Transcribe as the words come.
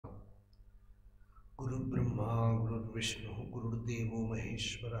गुरु ब्रह्मा गुरुर्विष्णु गुरुर्देवो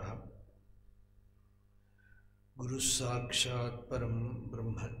महेश्वरः गुरु साक्षात् परं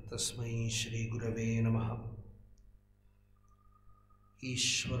ब्रह्म तस्मै श्री गुरवे नमः।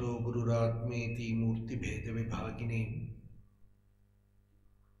 ईश्वरो गुरुरात्मेति मूर्तिभेद विभागिने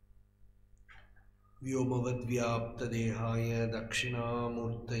व्योमवद्व्याप्तदेहाय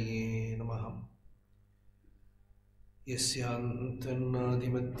दक्षिणामूर्तये नमः।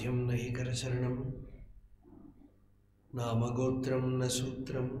 यस्यान्तन्नादिमध्यं न हि करचरणं नामगोत्रं न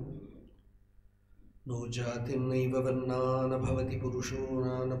सूत्रं नो जातिर्नैव वर्णा न भवति पुरुषो न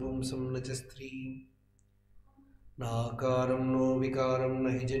नपुंसं न च स्त्री नाकारं नो विकारं न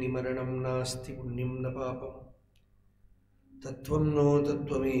हि जनिमरणं नास्ति पुण्यं न पापं तत्त्वं नो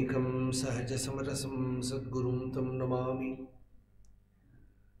तत्त्वमेकं सहजसमरसं सद्गुरुं तं नमामि।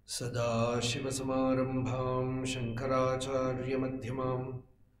 सदाशिवसमारम्भां शङ्कराचार्यमध्यमाम्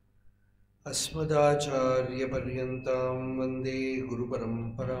अस्मदाचार्यपर्यन्तां वन्दे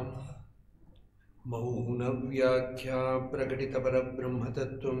गुरुपरम्पराम्। मौनव्याख्या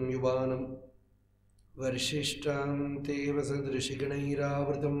प्रकटितपरब्रह्मतत्त्वं युवानं वर्षिष्ठान्तेव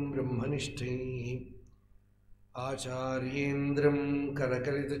सदृशिगणैरावृतं ब्रह्मनिष्ठैः आचार्येन्द्रं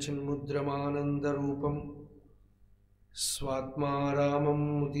करकलितचिन्मुद्रमानन्दरूपं स्वात्मा रामं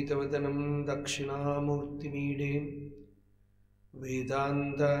मुदितवदनं दक्षिणामूर्तिमीडे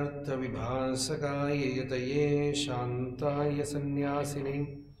वेदान्तार्थविभासकाय यतये शान्ताय सन्न्यासिने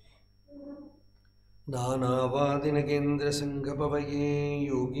नानावादिनगेन्द्रसङ्गपवये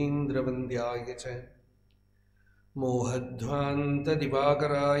योगीन्द्रवन्द्याय च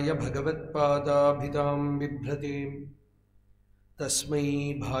मोहध्वान्तदिवाकराय भगवत्पादाभिधां बिभ्रते तस्मै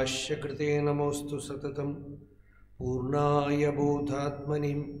भाष्यकृते नमोऽस्तु सततं पूर्णाय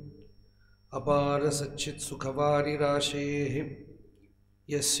बोधात्मनिम् अपारसच्चित्सुखवारिराशेः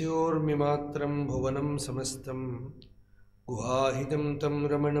यस्योर्मिमात्रं भुवनं समस्तं गुहाहितं तं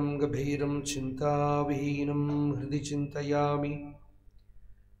रमणं गभीरं चिन्ताविहीनं हृदि चिन्तयामि।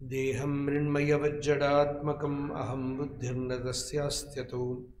 देहं मृण्मयवज्जडात्मकम् अहं बुद्धिर्न तस्यास्त्यतो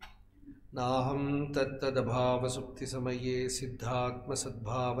नाहं तत्तदभावसुप्तिसमये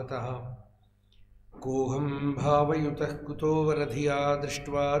सिद्धात्मसद्भावतः कोऽहं भावयुतः कुतो वरधिया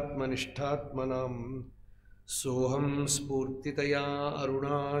दृष्ट्वात्मनिष्ठात्मनां सोऽहं स्फूर्तितया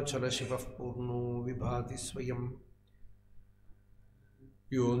अरुणाचलशिवः पूर्णो विभाति स्वयं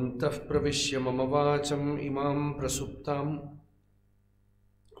योऽन्तः प्रविश्य मम वाचम् इमां प्रसुप्तां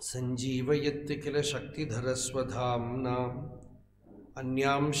सञ्जीवयत्ति किल शक्तिधरस्वधाम्नाम्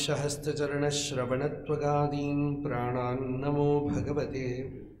अन्यांश हस्तचरणश्रवणत्वगादीन् प्राणान् नमो भगवते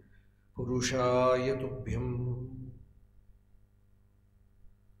पुरुषाय तुभ्यम्।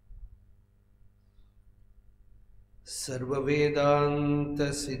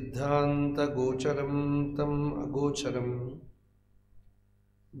 सर्ववेदान्तसिद्धान्तगोचरं तम् अगोचरं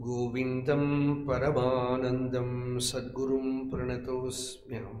गोविन्दं परमानन्दं सद्गुरुं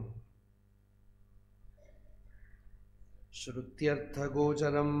प्रणतोऽस्म्यहम्।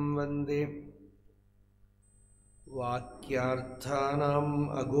 श्रुत्यर्थगोचरं वन्दे वाक्यार्थानाम्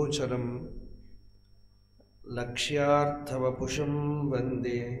अगोचरं लक्ष्यार्थवपुषं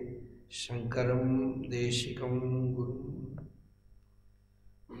वन्दे शङ्करं देशिकं गुरुम्।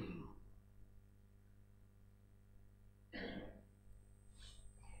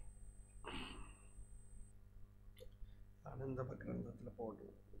 आनन्दग्रन्थத்தில் போடு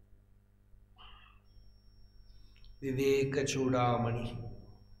विवेकचूडामणि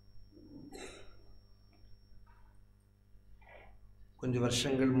கொஞ்சம்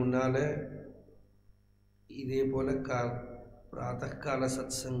வருஷங்கள் முன்னால இதே போல பிராத்தகால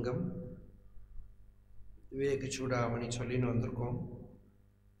சத்சங்கம் விவேகச்சூடாமணி சொல்லின்னு வந்திருக்கோம்.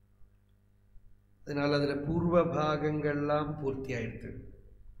 அதனால் அதில் பூர்வ பாகங்கள்லாம் பூர்த்தி ஆயிடுது.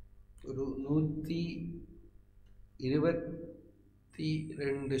 ஒரு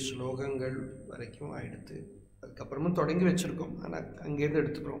 122 ஸ்லோகங்கள் வரைக்கும் ஆயிடுது. அதுக்கப்புறமும் தொடங்கி வச்சுருக்கோம், ஆனால் அங்கேருந்து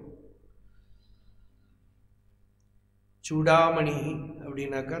எடுத்துக்கிறோம். சூடாமணி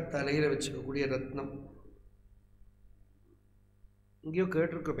அப்படின்னாக்கா தலையில் வச்சுக்கக்கூடிய ரத்னம். இங்கேயோ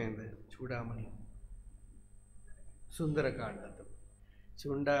கேட்டிருக்கோமே இந்த சூடாமணி சுந்தரகாண்டத்தில்.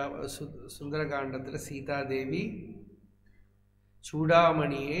 சுந்தரகாண்டத்தில் சீதாதேவி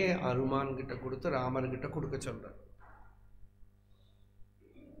சூடாமணியே அனுமான் கிட்ட கொடுத்து ராமர்கிட்ட கொடுக்க சொல்றார்.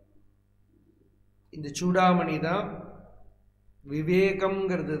 இந்த சூடாமணி தான்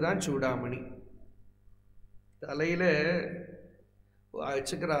விவேகம்ங்கிறது தான் சூடாமணி. தலையில்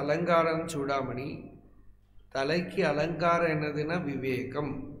வச்சுக்கிற அலங்காரம் சூடாமணி. தலைக்கு அலங்காரம் என்னதுன்னா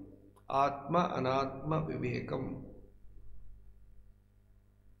விவேகம், ஆத்ம அனாத்ம விவேகம்.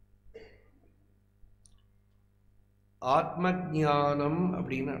 ஆத்ம ஞானம்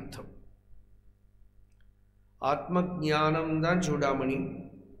அப்படின்னு அர்த்தம். ஆத்ம ஞானம் தான் சூடாமணி.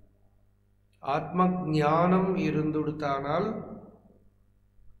 ஆத்ம ஞானம் இருந்துடுத்தானால்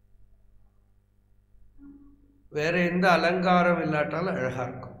வேற எந்த அலங்காரம் இல்லாட்டாலும் அழகா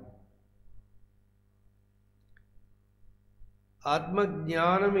இருக்கும். ஆத்ம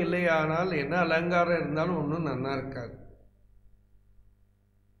ஞானம் இல்லையானால் என்ன அலங்காரம் இருந்தாலும் ஒன்றும் நன்னா இருக்காது.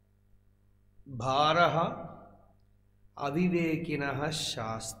 பாரஹ அவிவேகினஹ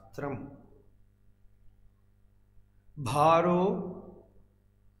சாஸ்திரம். பாரோ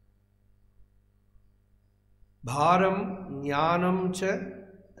பாரம் ஞானம் ச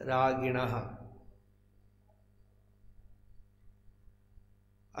ராகிணஹ.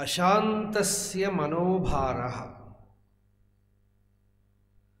 அசாந்தஸ்ய மனோபாரஹ.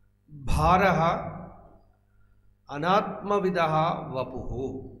 பாரஹ அநாத்மவிதஹ வபுஹு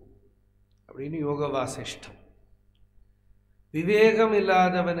அப்படின்னு யோக வாசிஷ்டம். விவேகம்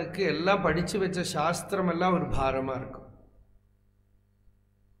இல்லாதவனுக்கு எல்லாம் படிச்சு வச்ச சாஸ்திரம் எல்லாம் ஒரு பாரமா இருக்கும்.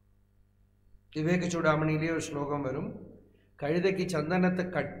 விவேகச்சூடாமணியிலே ஒரு ஸ்லோகம் வரும். கழுதைக்கு சந்தனத்தை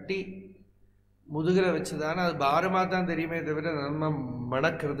கட்டி முதுகில வச்சுதானே அது பாரமாக தான் தெரியுமே தவிர நம்ம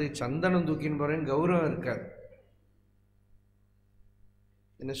மணக்கிறது சந்தனம் தூக்கின்னு போறேன் கௌரவம் இருக்காது.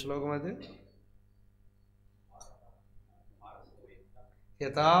 என்ன ஸ்லோகம் அது?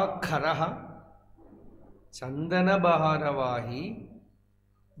 யதா கரஹ சந்தனபஹாரவாஹி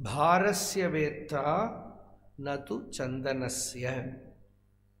பாரஸ்ய வேத்தா நது சந்தனஸ்ய.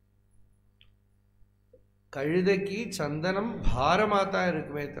 கழுதைக்கு சந்தனம் பாரமாக தான்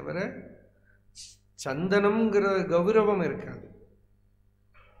இருக்குமே தவிர சந்தனம்ங்கிற கௌரவம் இருக்காது.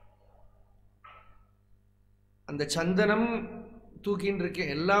 அந்த சந்தனம் தூக்கின்னு இருக்க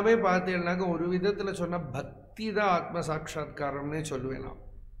எல்லாமே பார்த்தீங்கன்னாக்க ஒரு விதத்தில் சொன்னால் பக்தி தான் ஆத்ம சாட்சா்காரம்னே சொல்லுவேலாம்.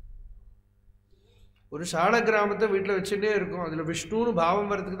 ஒரு சால கிராமத்தை வீட்டில் வச்சுட்டே இருக்கும், அதில் விஷ்ணுன்னு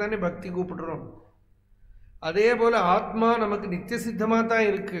பாவம் வரதுக்கு தானே பக்தி கூப்பிடுறோம். அதே போல் ஆத்மா நமக்கு நித்திய சித்தமாக தான்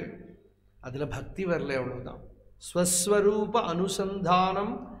இருக்கு, அதில் பக்தி வரல, அவ்வளவுதான். ஸ்வஸ்வரூப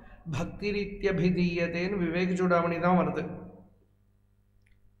அனுசந்தானம் பக்தி ரீத்தியபிதீயத்தேன்னு விவேகச்சூடாமணி தான் வருது.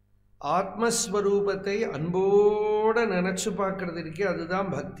 ஆத்மஸ்வரூபத்தை அன்போட நினைச்சு பார்க்கறது இருக்கே அதுதான்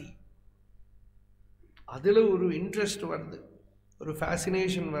பக்தி. அதுல ஒரு இன்ட்ரெஸ்ட் வருது, ஒரு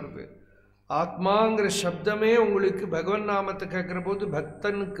ஃபேசினேஷன் வருது. ஆத்மாங்கிற சப்தமே உங்களுக்கு பகவன் நாமத்தை கேட்கிற போது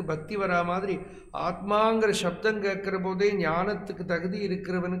பக்தனுக்கு பக்தி வரா மாதிரி ஆத்மாங்கிற சப்தம் கேட்கிற போதே ஞானத்துக்கு தகுதி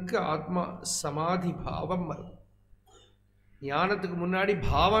இருக்கிறவனுக்கு ஆத்மா சமாதி பாவம் வரும். ஞானத்துக்கு முன்னாடி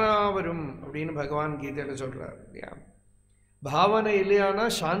பாவனா வரும் அப்படின்னு பகவான் கீதையில சொல்றார் இல்லையா. பாவனை இல்லையானா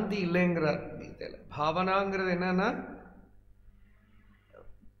சாந்தி இல்லைங்கிறார் கீதையில. பாவனாங்கிறது என்னன்னா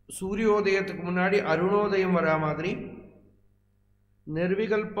சூரியோதயத்துக்கு முன்னாடி அருணோதயம் வரா மாதிரி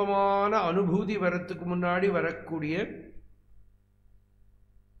நிர்விகல்பமான அனுபூதி வரத்துக்கு முன்னாடி வரக்கூடிய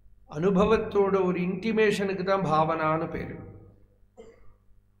அனுபவத்தோட ஒரு இன்டிமேஷனுக்கு தான் பாவனான்னு பேரு.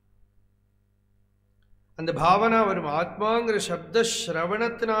 அந்த பாவனா வரும். ஆத்மாங்கிற சப்த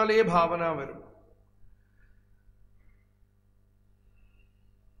ஸ்ரவணத்தினாலே பாவனா வரும்.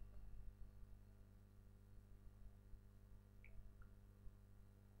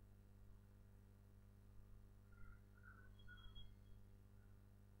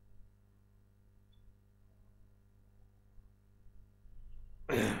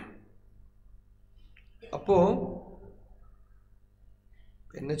 அப்போ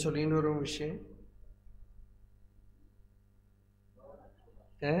என்ன சொல்லின்னு வரும் விஷயம்?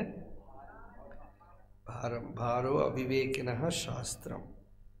 பாரம் பாரோ அவிவேகினஹ சாஸ்திரம்.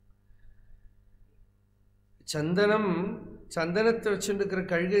 சந்தனம், சந்தனத்தை வச்சுருக்கிற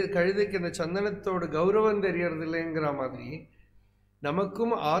கழுதைக்கு அந்த சந்தனத்தோட கௌரவம் தெரியறது இல்லைங்கிற மாதிரி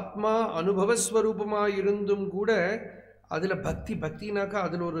நமக்கும் ஆத்மா அனுபவஸ்வரூபமா இருந்தும் கூட அதுல பக்தினாக்கா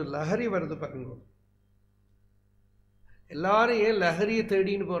அதுல ஒரு லஹரி வருது பாருங்க. எல்லாரும் ஏன் லஹரியை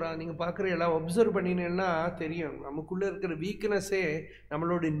தேடின்னு போறான்? நீங்க பார்க்குற எல்லாம் ஒப்சர்வ் பண்ணினீங்கன்னா தெரியும், நமக்குள்ள இருக்கிற வீக்னஸே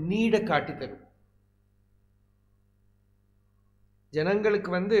நம்மளோட நீடை காட்டி தரும்.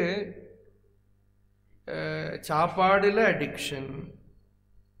 ஜனங்களுக்கு சாப்பாடுல அடிக்ஷன்,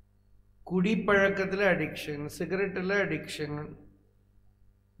 குடிப்பழக்கத்தில் அடிக்ஷன், சிகரெட்டில் அடிக்ஷன்,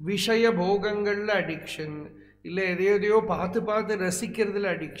 விஷய போகங்களில் அடிக்ஷன், இல்லை எதையோ பார்த்து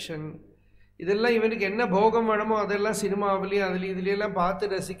ரசிக்கிறதுல அடிக்ஷன். இதெல்லாம் இவனுக்கு என்ன போகம் வேணுமோ அதெல்லாம் சினிமாவிலையும் அதுலேயும் இதுலையெல்லாம் பார்த்து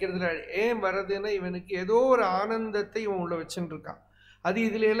ரசிக்கிறதுல ஏன் வர்றதுன்னா இவனுக்கு ஏதோ ஒரு ஆனந்தத்தை இவன் உள்ள வச்சுட்டு இருக்கான். அது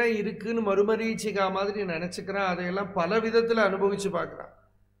இதுலையெல்லாம் இருக்குன்னு மறுமரீச்சிக்கா மாதிரி நினச்சிக்கிறான். அதையெல்லாம் பல விதத்தில் அனுபவித்து பார்க்குறான்.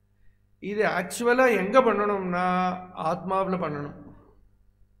 இது ஆக்சுவலாக எங்கே பண்ணணும்னா ஆத்மாவில் பண்ணணும்.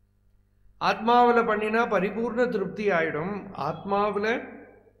 ஆத்மாவில் பண்ணினா பரிபூர்ண திருப்தி ஆகிடும். ஆத்மாவில்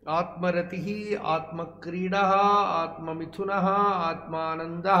ஆத்மரதிஹி, ஆத்ம கிரீடா, ஆத்ம மிதுனஹா,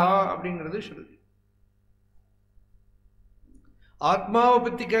 ஆத்மானந்தா அப்படிங்கிறது ஸ்ருதி. ஆத்மாவை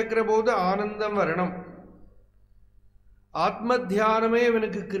பற்றி கேட்கிற போது ஆனந்தம் வரணும். ஆத்ம தியானமே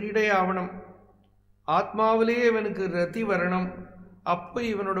இவனுக்கு கிரீடை ஆவணும். ஆத்மாவிலேயே இவனுக்கு ரதி வரணும். அப்போ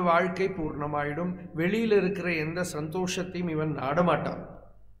இவனோட வாழ்க்கை பூர்ணமாயிடும். வெளியில் இருக்கிற எந்த சந்தோஷத்தையும் இவன் நாடமாட்டான்.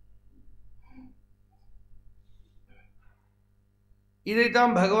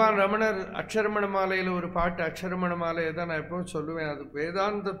 இதைத்தான் பகவான் ரமணர் அக்ஷரமண மாலையில் ஒரு பாட்டு, அக்ஷரமண மாலையை தான் நான் எப்பவும் சொல்லுவேன். அது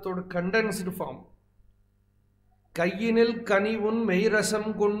வேதாந்தத்தோட கண்டென்ஸ்டு ஃபார்ம். கையினில் கனிவுன் மெய்ரசம்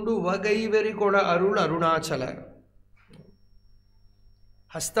கொண்டு வகை வெறி கொட அருள் அருணாச்சல.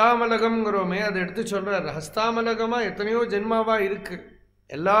 ஹஸ்தாமலகம்ங்கிறோமே, அதை எடுத்து சொல்றாரு. ஹஸ்தாமலகமா எத்தனையோ ஜென்மாவா இருக்கு,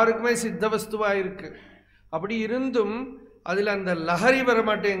 எல்லாருக்குமே சித்த வஸ்துவா இருக்கு. அப்படி இருந்தும் அதில் அந்த லஹரி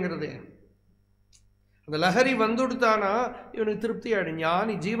வரமாட்டேங்கிறது. அந்த லஹரி வந்துடுத்தானா இவனுக்கு திருப்தி ஆயிடும்.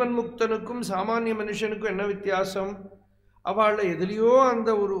 ஞானி ஜீவன் முக்தனுக்கும் சாமானிய மனுஷனுக்கும் என்ன வித்தியாசம்? அவளை எதுலையோ அந்த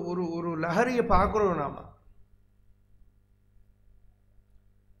ஒரு ஒரு ஒரு லஹரியை பார்க்குறோம் நாம.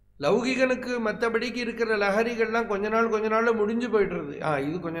 லௌகிகனுக்கு மற்றபடிக்கு இருக்கிற லஹரிகள்லாம் கொஞ்ச நாள் முடிஞ்சு போய்ட்டுருது.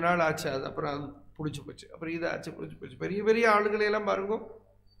 இது கொஞ்ச நாள் ஆச்சு, அது அப்புறம் அது பிடிச்சி போச்சு, அப்புறம் இது ஆச்சு, பிடிச்சி போச்சு. பெரிய பெரிய ஆளுகளையெல்லாம் பாருங்க,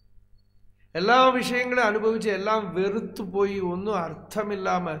 எல்லா விஷயங்களும் அனுபவிச்சு எல்லாம் வெறுத்து போய் ஒன்றும் அர்த்தம்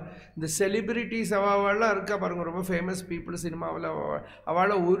இல்லாமல் இந்த செலிபிரிட்டிஸ் அவெல்லாம் இருக்கா பாருங்க, ரொம்ப ஃபேமஸ் பீப்புள் சினிமாவில்.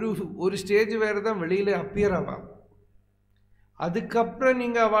 அவளை ஒரு ஸ்டேஜ் வேறு தான் வெளியில் அப்பியர் ஆவாள். அதுக்கப்புறம்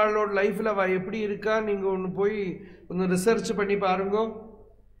நீங்கள் அவளோட லைஃப்பில் அவள் எப்படி இருக்கா நீங்கள் ஒன்று போய் ஒன்று ரிசர்ச் பண்ணி பாருங்கோ.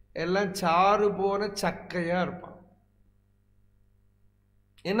 எல்லாம் சாறு போன சக்கையாக இருப்பான்.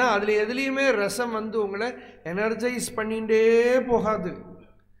 ஏன்னா அதில் எதுலேயுமே ரசம் வந்து உங்களை எனர்ஜைஸ் பண்ணிகிட்டே போகாது.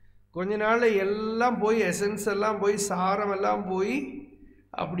 கொஞ்ச நாள் எல்லாம் போய் எசன்ஸ் எல்லாம் போய் சாரம் எல்லாம் போய்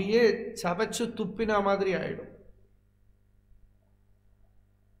அப்படியே சவச்சு துப்பினா மாதிரி ஆயிடும்.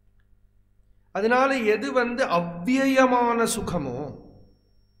 அதனால எது வந்து அவ்வியயமான சுகமோ,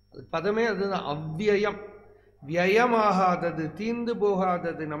 அது பதமே அதுதான், அவ்வியம். வியயமாகாதது, தீந்து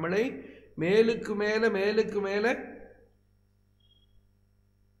போகாதது, நம்மளை மேலுக்கு மேல மேலுக்கு மேல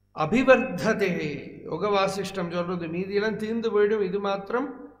அபிவர்த்ததே. யோக வாசிஷ்டம் சொல்றது, மீதியெல்லாம் தீந்து போயிடும், இது மாத்திரம்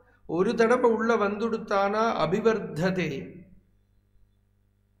ஒரு தடவை உள்ள வந்துடுத்தானா அபிவர்த்ததே.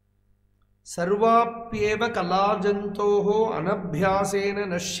 சர்வாப்யேவ கலாஜந்தோஹோ அனபியாசேன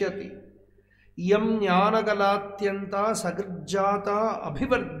நஷ்யதி இயம் ஞானகலாத்யந்தா சகிருஜாதா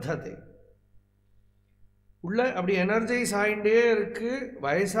அபிவர்த்ததே. உள்ள அப்படி எனர்ஜைஸ் ஆகிண்டே இருக்கு.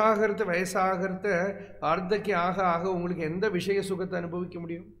 வயசாகிறது வார்த்தக்கியம் ஆக ஆக உங்களுக்கு எந்த விஷய சுகத்தை அனுபவிக்க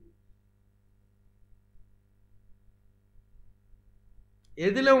முடியும்?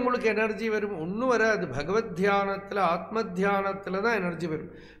 எதில் உங்களுக்கு எனர்ஜி வரும்? ஒன்றும் வராது. பகவத் தியானத்தில், ஆத்ம தியானத்தில் தான் எனர்ஜி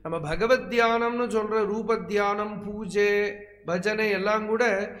வரும். நம்ம பகவத் தியானம்னு சொல்கிற ரூப தியானம், பூஜை, பஜனை எல்லாம் கூட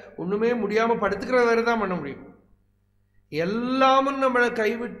ஒன்றுமே முடியாமல் படுத்துக்கிற வேறு தான் பண்ண முடியும். எல்லாமும் நம்மளை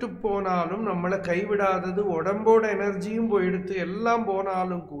கைவிட்டு போனாலும், நம்மளை கைவிடாதது உடம்போட எனர்ஜியும் போயிடுத்து, எல்லாம்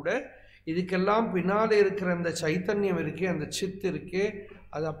போனாலும் கூட இதுக்கெல்லாம் பின்னால் இருக்கிற அந்த சைத்தன்யம் இருக்கே, அந்த சித் இருக்கே,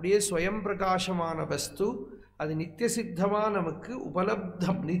 அது அப்படியே ஸ்வயம் பிரகாசமான வஸ்து. அது நித்திய சித்தமாக நமக்கு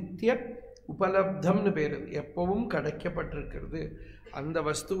உபலப்தம், நித்திய உபலப்தம்னு பேர், எப்பவும் கிடைக்கப்பட்டிருக்கிறது. அந்த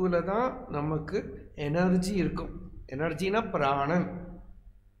வஸ்துவில் தான் நமக்கு எனர்ஜி இருக்கும். எனர்ஜினா பிராணன்.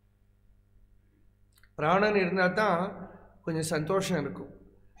 பிராணன் இருந்தால் தான் கொஞ்சம் சந்தோஷம் இருக்கும்.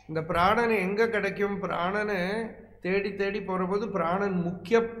 இந்த பிராணன் எங்கே கிடைக்கும்? பிராணனை தேடி தேடி போகிற போது பிராணன்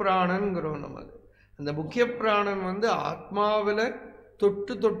முக்கிய பிராணன்கிறோம் நம்ம. அந்த முக்கிய பிராணன் வந்து ஆத்மாவில்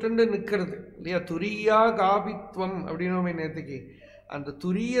தொட்டுண்டு நிற்கிறது இல்லையா? துரியா காபித்வம் அப்படின்னு நேற்றுக்கு அந்த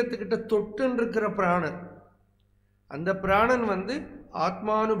துரியத்துக்கிட்ட தொட்டுன்னு இருக்கிற பிராணன், அந்த பிராணன் வந்து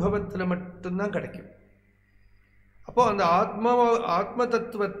ஆத்மானுபவத்தில் மட்டும்தான் கிடைக்கும். அப்போ அந்த ஆத்ம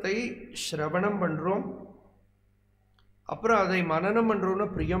தத்துவத்தை ஸ்ரவணம் பண்ணுறோம், அப்புறம் அதை மனனம் பண்ணுறோன்னா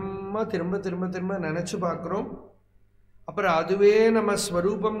பிரியமாக திரும்ப திரும்ப திரும்ப நினச்சி பார்க்குறோம். அப்புறம் அதுவே நம்ம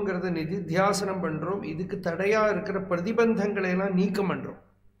ஸ்வரூபங்கிறத நிதித்தியாசனம் பண்ணுறோம். இதுக்கு தடையாக இருக்கிற பிரதிபந்தங்களையெல்லாம் நீக்கம் பண்ணுறோம்.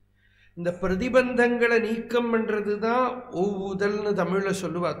 இந்த பிரதிபந்தங்களை நீக்கம் பண்ணுறது தான் ஒவ்வுதல்னு தமிழில்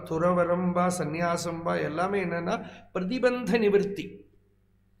சொல்லுவா. துறவரம்பா சந்நியாசம்பா எல்லாமே என்னென்னா பிரதிபந்த நிவர்த்தி.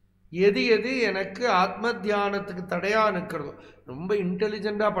 எது எது எனக்கு ஆத்ம தியானத்துக்கு தடையாக நிற்கிறதோ ரொம்ப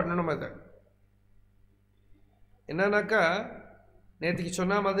இன்டெலிஜெண்ட்டாக பண்ணணும். அதை என்னன்னாக்கா நேற்றுக்கு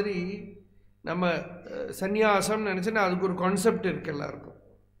சொன்ன மாதிரி நம்ம சந்நியாசம் நினச்சோன்னா அதுக்கு ஒரு கான்செப்ட் இருக்கு எல்லாருக்கும்.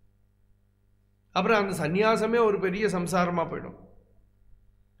 அப்புறம் அந்த சந்நியாசமே ஒரு பெரிய சம்சாரமாக போயிடும்.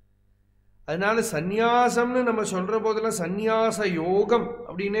 அதனால சந்நியாசம்னு நம்ம சொல்கிற போதெல்லாம் சந்நியாச யோகம்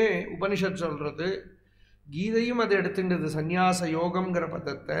அப்படின்னே உபனிஷத் சொல்கிறது. கீதையும் அதை எடுத்துட்டது சந்நியாச யோகம்ங்கிற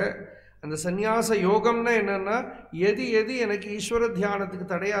பதத்தை. அந்த சந்நியாச யோகம்னா என்னன்னா, எது எது எனக்கு ஈஸ்வர தியானத்துக்கு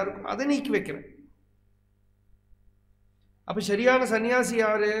தடையா இருக்கும் அதை நீக்கி வைக்கிறேன். அப்போ சரியான சன்னியாசி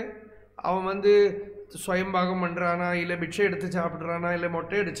யாரு? அவன் வந்து ஸ்வயம்பாகம் பண்ணுறானா, இல்லை பிட்சை எடுத்து சாப்பிட்றானா, இல்லை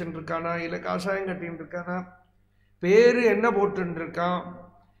மொட்டை அடிச்சுட்டு இருக்கானா, இல்லை காஷாயம் கட்டின்னு இருக்கானா, பேர் என்ன போட்டுன்னு இருக்கான்,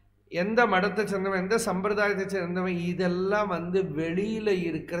 எந்த மடத்தை சேர்ந்தவன், எந்த சம்பிரதாயத்தை சேர்ந்தவன், இதெல்லாம் வந்து வெளியில்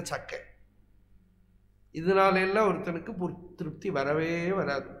இருக்கிற சக்கை. இதனால எல்லாம் ஒருத்தனுக்கு திருப்தி வரவே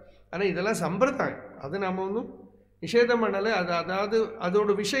வராது. ஆனால் இதெல்லாம் சம்பிரதாயம், அது நம்ம ஒன்றும் நிஷேதம் பண்ணலை. அதாவது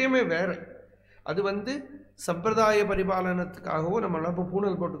அதோட விஷயமே வேறு. அது வந்து சம்பிரதாய பரிபாலனத்துக்காகவோ நம்மளாம் இப்போ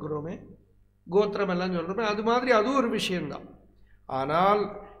பூணல் போட்டுக்கிறோமே, கோத்திரம் எல்லாம் சொல்கிறோமே, அது மாதிரி அதுவும் ஒரு விஷயந்தான். ஆனால்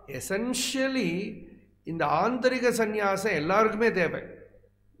எசென்ஷியலி இந்த ஆந்தரிக சந்நியாசம் எல்லாருக்குமே தேவை.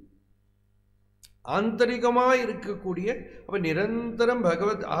 ஆந்தரிகமாக இருக்கக்கூடிய, அப்போ நிரந்தரம்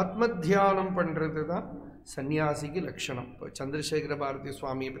பகவத் ஆத்ம தியானம் பண்ணுறது தான் சன்னியாசிக்கு லட்சணம். இப்போ சந்திரசேகர பாரதி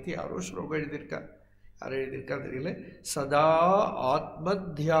சுவாமியை பற்றி யாரோ ஸ்லோகம் எழுதியிருக்கா, யாரோ எழுதியிருக்கா தெரியல. சதா ஆத்ம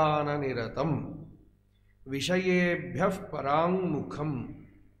தியான நிரதம் விஷயேபிய பராங்முகம்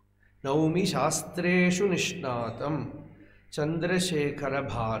நௌமி சாஸ்திரேஷு நிஷ்ணாதம் சந்திரசேகர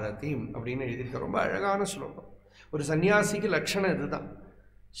பாரதி அப்படின்னு எழுதியிருக்க. ரொம்ப அழகான ஸ்லோகம். ஒரு சன்னியாசிக்கு லட்சணம் இதுதான்.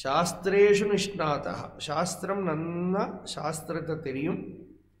 சாஸ்திரேஷு நிஷ்ணாதா, சாஸ்திரம் நன்னா சாஸ்திரத்தை தெரியும்,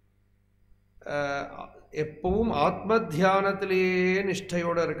 எப்பவும் ஆத்ம தியானத்திலேயே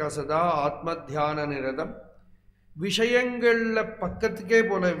நிஷ்டையோடு இருக்கா. சதா ஆத்ம தியான நிரதம், விஷயங்களில் பக்கத்துக்கே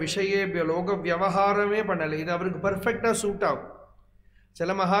போல, விஷய லோக விவகாரமே பண்ணலை. இது அவருக்கு பர்ஃபெக்டாக சூட் ஆகும்.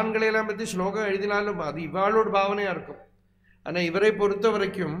 சில மகான்களையெல்லாம் பற்றி ஸ்லோகம் எழுதினாலும் அது இவாளோட பாவனையாக இருக்கும். ஆனால் இவரை பொறுத்த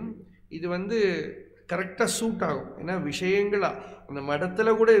வரைக்கும் இது வந்து கரெக்டாக சூட் ஆகும். ஏன்னா விஷயங்களா அந்த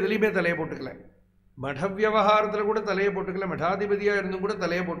மடத்தில் கூட எதுலேயுமே தலையை போட்டுக்கல, மட விவகாரத்தில் கூட தலையை போட்டுக்கல, மடாதிபதியாக இருந்தும் கூட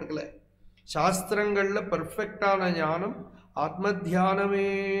தலையை போட்டுக்கல. சாஸ்திரங்களில் பர்ஃபெக்டான ஞானம், ஆத்ம தியானமே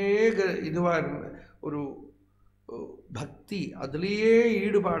இதுவாக இருந்த ஒரு பக்தி, அதுலேயே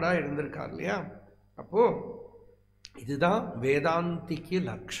ஈடுபாடாக இருந்திருக்கார் இல்லையா. அப்போது இதுதான் வேதாந்திக்கு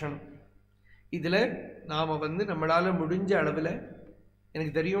லட்சணம். இதில் நாம் வந்து நம்மளால் முடிஞ்ச அளவில்,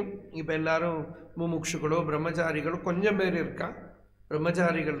 எனக்கு தெரியும் இப்போ எல்லாரும் முமுட்சுகளோ பிரம்மச்சாரிகளோ கொஞ்சம் பேர் இருக்கா,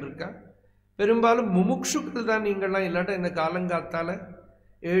 பிரம்மச்சாரிகள் இருக்கா, பெரும்பாலும் முமுட்சுக்கள் தான் நீங்கள்லாம். இல்லாட்ட இந்த காலங்காத்தால்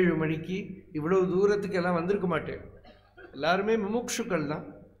 7 மணிக்கு இவ்வளோ தூரத்துக்கு எல்லாம் வந்திருக்க மாட்டேன். எல்லாருமே முமுட்சுக்கள் தான்.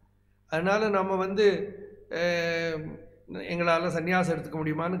 அதனால் நம்ம வந்து எங்களால் சன்னியாசம் எடுத்துக்க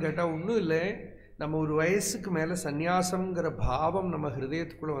முடியுமான்னு கேட்டால் ஒன்றும் இல்லை. நம்ம ஒரு வயசுக்கு மேலே சந்நியாசங்கிற பாவம் நம்ம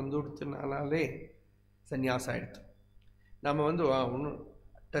ஹிருதயத்துக்குள்ளே வந்து கொடுத்தனாலே சந்நியாசம் ஆகிடுது. நம்ம வந்து ஒன்றும்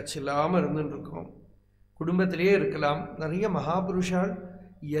டச் இல்லாமல் இருந்துட்டுருக்கோம், குடும்பத்திலேயே இருக்கலாம். நிறைய மகாபுருஷால்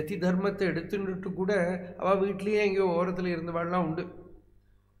யதி தர்மத்தை எடுத்துட்டு கூட அவள் வீட்லேயே எங்கேயோ ஓரத்தில் இருந்தவாள்லாம் உண்டு.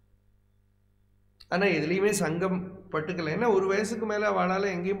 ஆனால் எதுலேயுமே சங்கம் பட்டுக்கலை. ஏன்னா ஒரு வயசுக்கு மேலே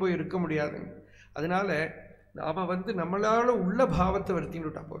அவளால் எங்கேயும் போய் இருக்க முடியாதுங்க. அதனால நாம் வந்து நம்மளால் உள்ள பாவத்தை வருத்தின்னு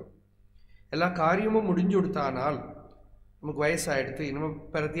விட்டா போகிறோம். எல்லா காரியமும் முடிஞ்சு கொடுத்தானால் நமக்கு வயசாகிடுது, இன்னும்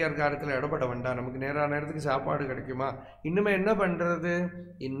பிரத்தியார் காரியத்தில் இடப்பட வேண்டாம், நமக்கு நேரான நேரத்துக்கு சாப்பாடு கிடைக்குமா, இன்னுமே என்ன பண்ணுறது,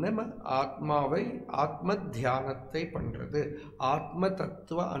 இன்னும் ஆத்மாவை ஆத்ம தியானத்தை பண்ணுறது, ஆத்ம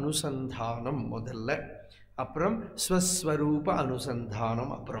தத்துவ அனுசந்தானம் முதல்ல, அப்புறம் ஸ்வஸ்வரூப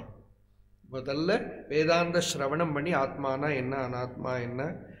அனுசந்தானம். அப்புறம் முதல்ல வேதாந்த ஸ்ரவணம் பண்ணி ஆத்மானா என்ன, அனாத்மா என்ன,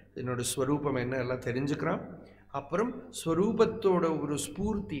 என்னோட ஸ்வரூபம் என்ன எல்லாம் தெரிஞ்சுக்கிறான். அப்புறம் ஸ்வரூபத்தோட ஒரு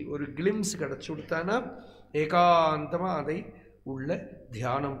ஸ்பூர்த்தி, ஒரு கிளிம்ஸ் கிடச்சி கொடுத்தானா ஏகாந்தமாக அதை உள்ள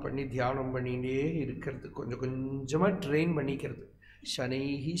தியானம் பண்ணிகிட்டே இருக்கிறது, கொஞ்சம் கொஞ்சமாக ட்ரெயின் பண்ணிக்கிறது.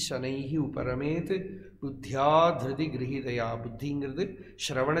 சனைஹி சனைஹி உபரமேத் புத்தியா திருதி கிரகிதையா. புத்திங்கிறது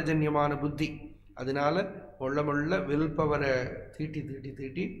ஸ்ரவணஜன்யமான புத்தி. அதனால மொள்ள வில் பவரை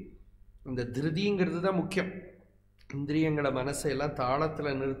தீட்டி இந்த திருதிங்கிறது தான் முக்கியம். இந்திரியங்களை மனசையெல்லாம்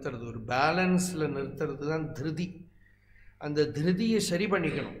தாளத்தில் நிறுத்துறது, ஒரு பேலன்ஸில் நிறுத்துறது தான் திருதி. அந்த திருதியை சரி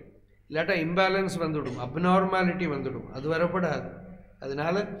பண்ணிக்கணும், இல்லாட்டா இம்பேலன்ஸ் வந்துவிடும், அப்நார்மாலிட்டி வந்துவிடும், அது வரப்படாது.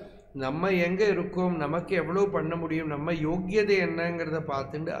 அதனால் நம்ம எங்கே இருக்கோம், நமக்கு எவ்வளோ பண்ண முடியும், நம்ம யோக்கியதை என்னங்கிறத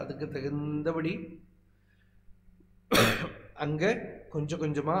பார்த்துட்டு அதுக்கு தகுந்தபடி அங்கே கொஞ்சம்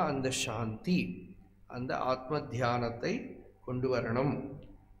கொஞ்சமாக அந்த சாந்தி, அந்த ஆத்ம தியானத்தை கொண்டு வரணும்.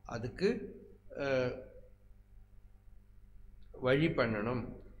 அதுக்கு வழி பண்ணணும்.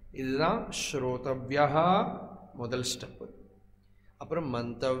 இதுதான் ஸ்ரோதவ்யா முதல் ஸ்டெப்பு. அப்புறம்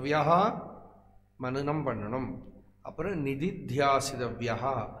மந்தவ்யா மனனம் பண்ணணும். அப்புறம்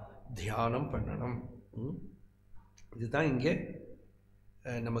நிதித்தியாசிதவ்யா தியானம் பண்ணணும். இதுதான் இங்கே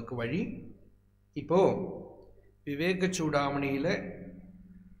நமக்கு வழி. இப்போது விவேகச்சூடாமணியில்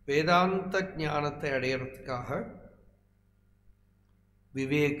வேதாந்த ஞானத்தை அடையிறதுக்காக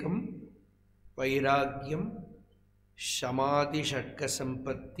விவேகம், வைராக்கியம், சமாதி, ஷட்க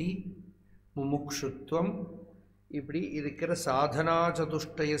சம்பத்தி, முமுக்ஷுத்வம், இப்படி இருக்கிற சாதனா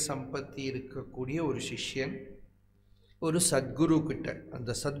சதுஷ்டய சம்பத்தி இருக்கக்கூடிய ஒரு சிஷ்யன் ஒரு சத்குரு கிட்ட,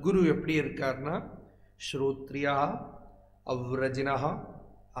 அந்த சத்குரு எப்படி இருக்கார்னா ஸ்ரோத்ரியா அவ்ரஜினா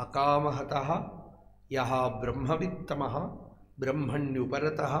அகாமஹதா யஹா பிரம்மவித்தமஹ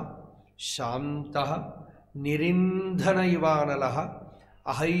பிரம்மண்யுபரதः சாந்தः நிரிந்தன இவானலः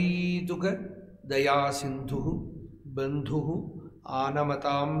அஹைதுக தயாசிந்துः பந்துः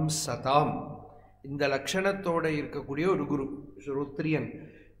ஆனமதாம் சதாம். இந்த லட்சணத்தோடு இருக்கக்கூடிய ஒரு குரு ஸ்ரோத்ரியன்.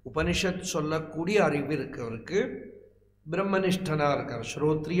 உபனிஷத் சொல்லக்கூடிய அறிவு இருக்கவருக்கு பிரம்மனிஷ்டனாக இருக்கார்.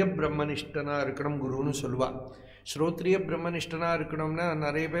 ஸ்ரோத்ரிய பிரம்மனிஷ்டனாக இருக்கணும் குருன்னு சொல்லுவாள். ஸ்ரோத்ரிய பிரம்மனிஷ்டனாக இருக்கணும்னா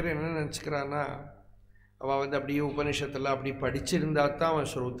நிறைய பேர் என்ன நினச்சிக்கிறான்னா, அவள் அப்படியே உபனிஷத்தில் அப்படி படிச்சிருந்தா தான்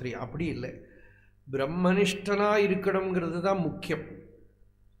அவன் ஸ்ரோத்ரிய. அப்படி இல்லை, பிரம்மனிஷ்டனாக இருக்கணுங்கிறது தான் முக்கியம்.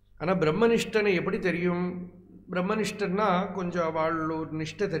 ஆனால் பிரம்மனிஷ்டனை எப்படி தெரியும்? பிரம்மனிஷ்டன்னா கொஞ்சம் அவள் ஒரு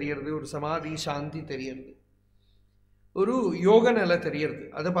நிஷ்டை தெரியறது, ஒரு சமாதி சாந்தி தெரியறது, ஒரு யோக நிலை தெரியறது.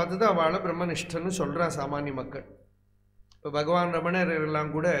 அதை பார்த்து தான் அவளை பிரம்மனிஷ்டன்னு சொல்கிறா சாமானிய மக்கள். இப்போ பகவான் ரமணர்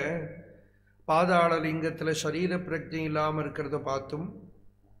எல்லாம் கூட பாதாள லிங்கத்தில் சரீர பிரஜை இல்லாமல் இருக்கிறத பார்த்தும்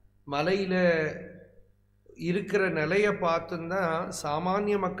மலையில் இருக்கிற நிலையை பார்த்தும் தான்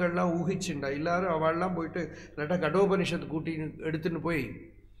சாமானிய மக்கள்லாம் ஊகிச்சுண்டா. எல்லாரும் அவள்லாம் போயிட்டு நட்ட கடோபனிஷத்து கூட்டி எடுத்துன்னு போய்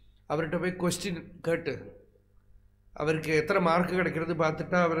அவர்கிட்ட போய் கொஸ்டின் கேட்டு அவருக்கு எத்தனை மார்க் கிடைக்கிறது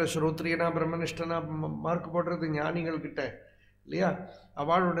பார்த்துட்டா அவரை ஸ்ரோத்ரியனா பிரம்மனிஷ்டனா மார்க் போடுறது ஞானிகள் கிட்ட இல்லையா?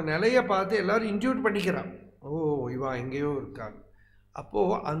 அவளோட நிலையை பார்த்து எல்லாரும் இன்ட்யூட் பண்ணிக்கிறான். ஓ, இவா எங்கேயோ இருக்காங்க.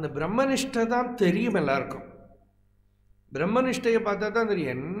 அப்போது அந்த பிரம்மனிஷ்டை தான் தெரியும் எல்லாருக்கும். பிரம்மனிஷ்டையை பார்த்தா தான்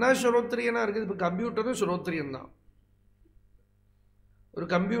தெரியும் என்ன ஸ்ரோத்ரியனா இருக்குது. இப்போ கம்ப்யூட்டரும் ஸ்ரோத்ரியன் தான். ஒரு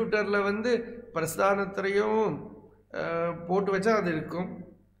கம்ப்யூட்டரில் பிரஸ்தானத்திலையும் போட்டு வச்சா அது இருக்கும்.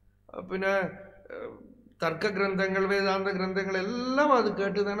 பின்ன தர்க்க கிரந்தங்கள் வேதாந்த கிரந்தங்கள் எல்லாம் அது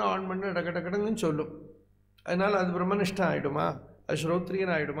கேட்டு தானே ஆன் பண்ணி டக்கடங்கன்னு சொல்லும். அதனால் அது பிரம்மனிஷ்டம் ஆகிடுமா? அது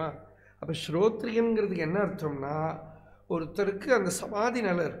ஸ்ரோத்ரியன் ஆகிடுமா? அப்போ ஸ்ரோத்ரியன்கிறதுக்கு என்ன அர்த்தம்னா, ஒருத்தருக்கு அந்த சமாதி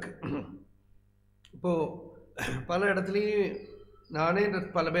நிலை இருக்குது. இப்போது பல இடத்துலையும் நானே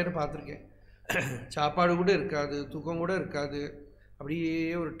பல பேர் பார்த்துருக்கேன். சாப்பாடு கூட இருக்காது, தூக்கம் கூட இருக்காது, அப்படியே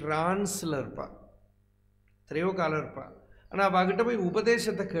ஒரு ட்ரான்ஸில் இருப்பாள், எத்தனையோ காலம் இருப்பாள். ஆனால் அவகிட்ட போய்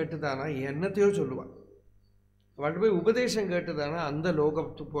உபதேசத்தை கேட்டுதானா என்னத்தையோ சொல்லுவாள். அவள்கிட்ட போய் உபதேசம் கேட்டுதானா அந்த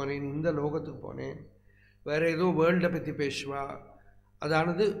லோகத்துக்கு போனேன், இந்த லோகத்துக்கு போனேன், வேறு ஏதோ வேர்ல்டை பற்றி பேசுவா.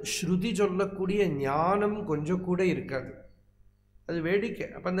 அதானது ஸ்ருதி சொல்லக்கூடிய ஞானம் கொஞ்சம் கூட இருக்காது. அது வேடிக்கை.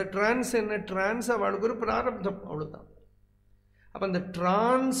 அப்போ அந்த ட்ரான்ஸ் என்ன? ட்ரான்ஸ் அவளுக்கு ஒரு பிராரப்தம், அவ்வளோதான். அப்போ அந்த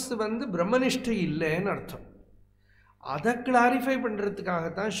ட்ரான்ஸ் பிரம்மனிஷ்டை இல்லைன்னு அர்த்தம். அதை கிளாரிஃபை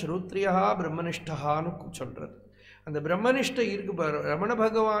பண்ணுறதுக்காகத்தான் ஸ்ரோத்ரியா பிரம்மனிஷ்டகான்னு சொல்கிறது. அந்த பிரம்மனிஷ்டை இருக்கு. ரமண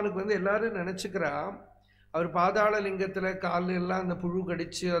பகவானுக்கு எல்லாரும் நினச்சிக்கிறா அவர் பாதாள லிங்கத்தில் காலில் எல்லாம் அந்த புழு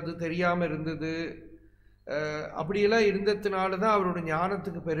கடிச்சு அது தெரியாமல் இருந்தது, அப்படியெல்லாம் இருந்ததுனால தான் அவரோட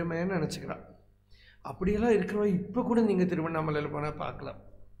ஞானத்துக்கு பெருமைன்னு நினச்சிக்கிறான். அப்படியெல்லாம் இருக்கிறவ இப்போ கூட நீங்கள் திருவண்ணாமலையில் போனால் பார்க்கலாம்.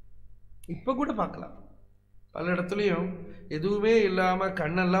 இப்போ கூட பார்க்கலாம். பல இடத்துலையும் எதுவுமே இல்லாமல்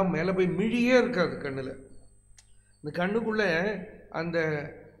கண்ணெல்லாம் மேலே போய் மிழியே இருக்காது கண்ணில். இந்த கண்ணுக்குள்ளே அந்த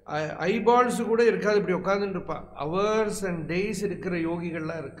ஐபால்ஸு கூட இருக்காது, இப்படி உட்காந்துட்டு இருப்பாள். ஹவர்ஸ் அண்ட் டேஸ் இருக்கிற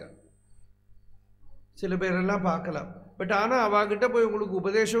யோகிகள்லாம் இருக்கா. சில பேரெல்லாம் பார்க்கலாம். பட் ஆனால் அவகிட்ட போய் உங்களுக்கு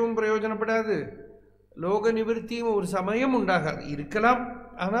உபதேசமும் பிரயோஜனப்படாது, லோக நிவர்த்தியும் ஒரு சமயம் உண்டாகாது. இருக்கலாம்,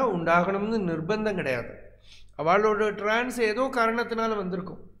 ஆனால் உண்டாகணும்னு நிர்பந்தம் கிடையாது. அவளோட ட்ரான்ஸ் ஏதோ காரணத்தினால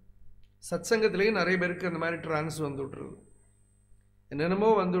வந்திருக்கும். சத் சங்கத்திலேயே நிறைய பேருக்கு அந்த மாதிரி ட்ரான்ஸ் வந்துவிட்றது,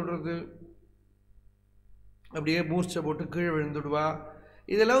 என்னென்னமோ வந்துவிடுறது, அப்படியே மூர்ச்சை போட்டு கீழே விழுந்துடுவா.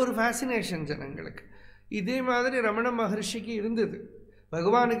 இதெல்லாம் ஒரு ஃபேசினேஷன் ஜனங்களுக்கு. இதே மாதிரி ரமண மகர்ஷிக்கு இருந்தது.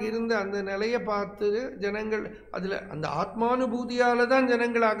 பகவானுக்கு இருந்த அந்த நிலையை பார்த்து ஜனங்கள் அதில் அந்த ஆத்மானுபூதியால் தான்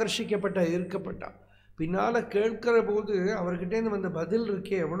ஜனங்கள் ஈர்க்கப்பட்டா. பின்னால் கேட்கிற போது அவர்கிட்டேருந்து வந்த பதில்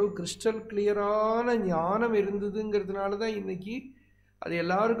இருக்கே, எவ்வளோ கிறிஸ்டல் கிளியரான ஞானம் இருந்ததுங்கிறதுனால தான் இன்றைக்கி அது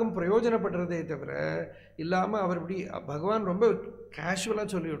எல்லாருக்கும் பிரயோஜனப்படுறதே தவிர இல்லாமல் அவர் இப்படி பகவான் ரொம்ப கேஷுவலாக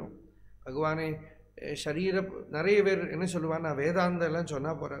சொல்லிவிடும். பகவானே சரீர நிறைய பேர் என்ன சொல்லுவான்னா, வேதாந்தெல்லாம்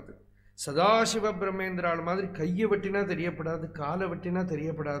சொன்னால் போகாது, சதாசிவ பிரம்மேந்திராள் மாதிரி கையை வெட்டினா தெரியப்படாது, காலை வெட்டினா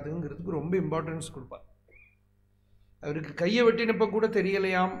தெரியப்படாதுங்கிறதுக்கு ரொம்ப இம்பார்ட்டன்ஸ் கொடுப்பாள். அவருக்கு கையை வெட்டினப்போ கூட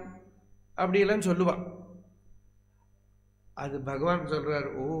தெரியலையாம் அப்படியெல்லாம் சொல்லுவாள். அது பகவான் சொல்கிறார்,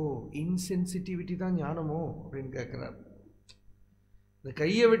 ஓ இன்சென்சிட்டிவிட்டி தான் ஞானமோ அப்படின்னு கேட்குறாரு. இந்த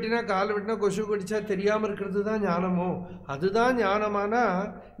கையை வெட்டினா காலை வெட்டினா கொசு கடிச்சா தெரியாமல் இருக்கிறது தான் ஞானமோ? அதுதான் ஞானமானா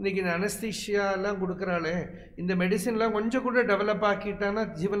இன்றைக்கி இந்த அனஸ்தீஷியா எல்லாம் கொடுக்குறாளே, இந்த மெடிசின்லாம் கொஞ்சம் கூட டெவலப் ஆக்கிட்டான்னா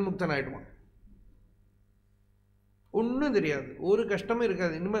ஜீவன் முக்தன் ஆகிடுவான். ஒன்றும் தெரியாது, ஒரு கஷ்டமும்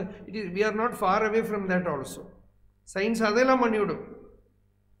இருக்காது. இனிமேல் we are not far away from that also. Science அதெல்லாம் பண்ணிவிடும்.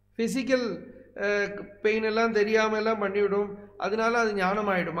 ஃபிசிக்கல் பெயின் எல்லாம் தெரியாமல் எல்லாம் பண்ணிவிடும். அதனால அது ஞானம்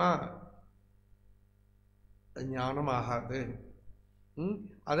ஆயிடுமா? அது ஞானம் ஆகாது.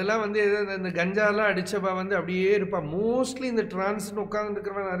 அதெல்லாம் வந்து இந்த கஞ்சாலாம் அடித்தவ வந்து அப்படியே இருப்பான். மோஸ்ட்லி இந்த டிரான்ஸ்னு உட்கார்ந்து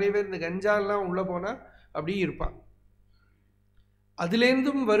இருக்கிறவன் நிறைய பேர் இந்த கஞ்சாலாம் உள்ளே போனால் அப்படியே இருப்பான்.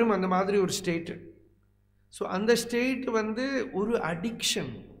 அதுலேருந்தும் வரும் அந்த மாதிரி ஒரு ஸ்டேட்டு. ஸோ அந்த ஸ்டேட் வந்து ஒரு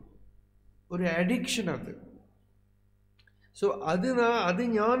அடிக்ஷன், ஒரு அடிக்ஷன் அது. ஸோ அது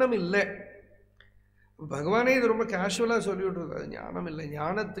ஞானம் இல்லை. பகவானே இது ரொம்ப கேஷுவலாக சொல்லி விட்டுருது, அது ஞானம் இல்லை.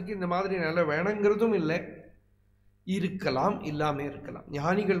 ஞானத்துக்கு இந்த மாதிரி நிலை வேணுங்கிறதும் இல்லை. இருக்கலாம், இல்லாமல் இருக்கலாம்.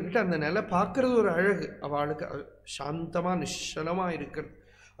 ஞானிகள்கிட்ட அந்த நிலை பார்க்கறது ஒரு அழகு. அவளுக்கு சாந்தமாக நிശ്ചலமாக இருக்கிறது.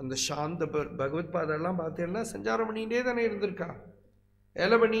 அந்த சாந்த பகவத் பாதெல்லாம் பார்த்தீங்கன்னா சஞ்சாரம் பண்ணிகிட்டே தானே இருந்திருக்கா,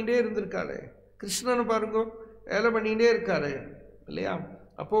 வேலை பண்ணிகிட்டே இருந்திருக்காளே. கிருஷ்ணனை பாருங்க, வேலை பண்ணிகிட்டே இருக்காரு இல்லையா?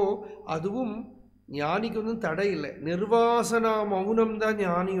 அப்போது அதுவும் ஞானிக்கு ஒன்றும் தடை இல்லை. நிர்வாசனா மௌனம் தான்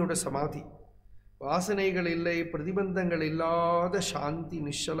ஞானியோட சமாதி. வாசனைகள் இல்லை, பிரதிபந்தங்கள் இல்லாத சாந்தி,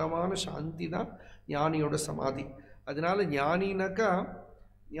 நிശ്ചலமான சாந்தி தான் ஞானியோட சமாதி. அதனால ஞானினாக்கா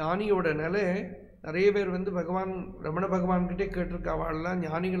ஞானியோட நிலை நிறைய பேர் வந்து பகவான் ரமண பகவான்கிட்டே கேட்டிருக்காவாள்லாம்.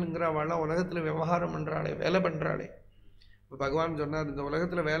 ஞானிகள்ங்கிறவாள்லாம் உலகத்தில் விவகாரம் பண்ணுறாளே, வேலை பண்ணுறாளே. இப்போ பகவான் சொன்னார், இந்த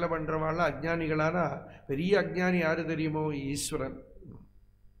உலகத்தில் வேலை பண்ணுறவாள்லாம் அஜ்ஞானிகளானா பெரிய அஜ்ஞானி யார் தெரியுமோ? ஈஸ்வரன்.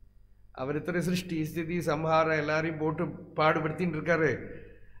 அவர் இத்தனை சிருஷ்டி ஸ்திதி சம்ஹாரம் எல்லாரையும் போட்டு பாடுபடுத்தின்னு இருக்காரு.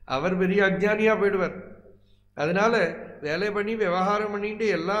 அவர் பெரிய அஜ்ஞானியாக போயிடுவார். அதனால வேலை பண்ணி விவகாரம் பண்ணிட்டு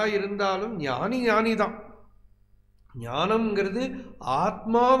எல்லாம் இருந்தாலும் ஞானி ஞானி தான். ஞானம்ங்கிறது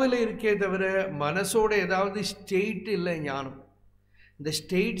ஆத்மாவில் இருக்கே தவிர மனசோட ஏதாவது ஸ்டேட் இல்லை ஞானம். இந்த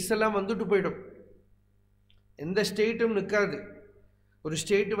ஸ்டேட்ஸ் எல்லாம் வந்துட்டு போயிடும். எந்த ஸ்டேட்டும் நிற்காது. ஒரு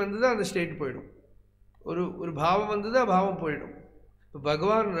ஸ்டேட்டு வந்தது அந்த ஸ்டேட் போயிடும். ஒரு பாவம் வந்தது பாவம் போயிடும். இப்போ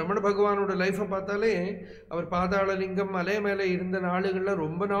பகவான் ரமண பகவானோட லைஃப்பை பார்த்தாலே அவர் பாதாள லிங்கம் மலை மேலே இருந்த நாளுகளில்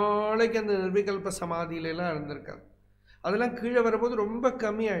ரொம்ப நாளைக்கு அந்த நிர்விகல்ப சமாதியிலலாம் இருந்திருக்காரு. அதெல்லாம் கீழே வரும்போது ரொம்ப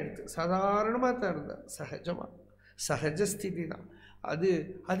கம்மியாயிடுது. சாதாரணமாக தான் இருந்தார், சகஜமாக, சகஜஸ்திதி தான்.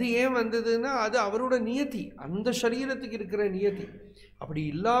 அது ஏன் வந்ததுன்னா அது அவரோட நியதி, அந்த சரீரத்துக்கு இருக்கிற நியதி. அப்படி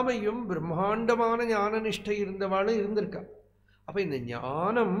இல்லாமையும் பிரம்மாண்டமான ஞான நிஷ்டை இருந்தவாளும் இருந்திருக்கா. அப்போ இந்த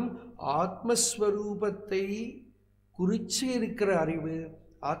ஞானம் ஆத்மஸ்வரூபத்தை குறிச்சு இருக்கிற அறிவு,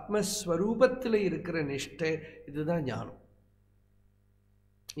 ஆத்மஸ்வரூபத்தில் இருக்கிற நிஷ்டை, இதுதான் ஞானம்.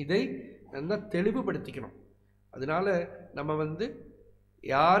 இதை நல்லா தெளிவுபடுத்திக்கணும். அதனால நம்ம வந்து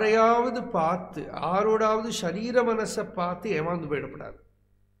யாரையாவது பார்த்து, யாரோடாவது சரீர மனசை பார்த்து ஏமாந்து போயிடப்படாது.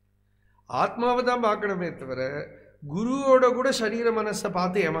 ஆத்மாவை தான் பார்க்கணுமே தவிர குருவோட கூட சரீர மனசை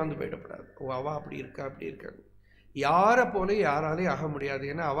பார்த்து ஏமாந்து போயிடப்படாது. ஓ அவா அப்படி இருக்கா அப்படி இருக்காது. யாரை போல யாராலே ஆக முடியாது.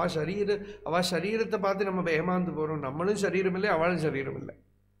 ஏன்னா அவள் சரீரத்தை பார்த்து நம்ம ஏமாந்து போகிறோம். நம்மளும் சரீரம் இல்லை, அவளும் சரீரம் இல்லை.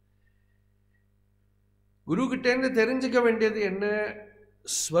 குருக்கிட்டேருந்து தெரிஞ்சுக்க வேண்டியது என்ன?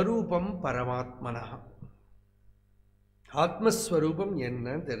 ஸ்வரூபம் பரமாத்மனா, ஆத்மஸ்வரூபம்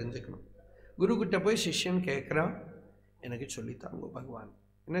என்ன தெரிஞ்சுக்கணும். குருக்கிட்ட போய் சிஷ்யன் கேட்குறான், எனக்கு சொல்லித்தாங்க பகவான்.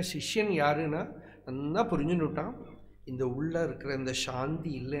 ஏன்னா சிஷ்யன் யாருன்னா நல்லா புரிஞ்சுன்னுட்டான். இந்த உள்ள இருக்கிற இந்த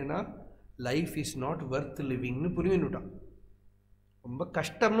சாந்தி இல்லைன்னா லைஃப் இஸ் நாட் வர்த் லிவிங்னு புரிஞ்சுன்னுட்டான். ரொம்ப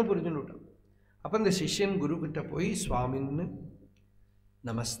கஷ்டம்னு புரிஞ்சுன்னுட்டான். அப்போ இந்த சிஷ்யன் குருக்கிட்ட போய் சுவாமின்னு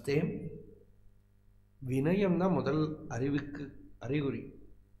நமஸ்தே. வினயம் தான் முதல் அறிவுக்கு அறிகுறி.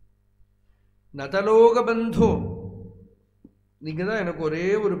 நதலோக பந்தோ, நீங்கள் தான் எனக்கு ஒரே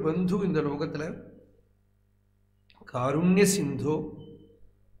ஒரு பந்து இந்த லோகத்தில். காருண்ய சிந்தோ,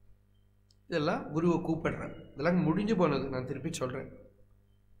 இதெல்லாம் குருவை கூப்பிடுறேன். இதெல்லாம் முடிஞ்சு போனது, நான் திருப்பி சொல்கிறேன்.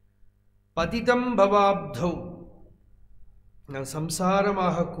 பதிதம் பவாப்தௌ, நான்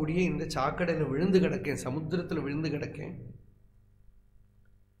சம்சாரமாகக்கூடிய இந்த சாக்கடையில் விழுந்து கிடக்கேன், சமுத்திரத்தில் விழுந்து கிடக்கேன்.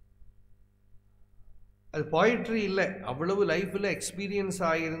 அது போயிட்ரி இல்லை, அவ்வளவு லைஃப்பில் எக்ஸ்பீரியன்ஸ்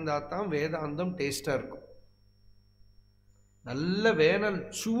ஆகியிருந்தால் தான் வேதாந்தம் டேஸ்டாக இருக்கும். நல்ல வேனல்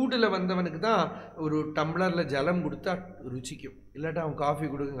சூடில் வந்தவனுக்கு தான் ஒரு டம்ளரில் ஜலம் கொடுத்தா ருச்சிக்கும். இல்லாட்டா அவன் காஃபி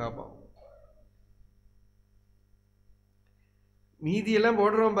கொடுங்க காப்பான். மீதியெல்லாம்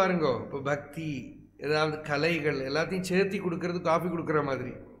போடுறோம் பாருங்க. இப்போ பக்தி, ஏதாவது கலைகள் எல்லாத்தையும் சேர்த்தி கொடுக்கறது, காஃபி கொடுக்குற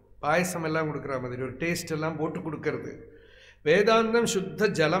மாதிரி, பாயசம் எல்லாம் கொடுக்குற மாதிரி, ஒரு டேஸ்ட் எல்லாம் போட்டு கொடுக்கறது. வேதாந்தம்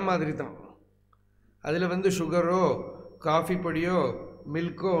சுத்த ஜலம் மாதிரி தான். அதில் வந்து சுகரோ காஃபி பொடியோ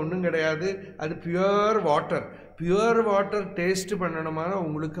மில்க்கோ ஒன்றும் கிடையாது. அது pure water. Pure water taste பண்ணணுமான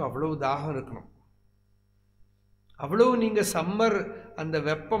உங்களுக்கு அவ்வளவு தாகம் இருக்கணும். அவ்வளவு நீங்கள் சம்மர் அந்த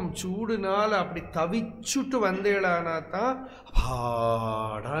வெப்பம் சூடுனால அப்படி தவிச்சுட்டு வந்தேடானா தான்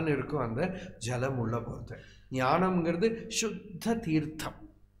பாடான்னு இருக்கும் அந்த ஜலம் உள்ள போகிறது. ஞானம்ங்கிறது சுத்த தீர்த்தம்.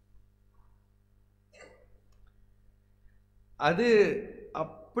 அது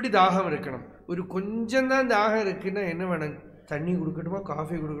அப்படி தாகம் இருக்கணும். ஒரு கொஞ்சம்தான் தாகம் இருக்குன்னா என்ன வேணும்? தண்ணி கொடுக்கட்டுமா,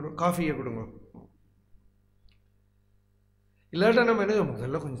 காஃபி கொடுக்கணும், காஃபியை கொடுங்க. இல்லாட்டா நம்ம என்ன,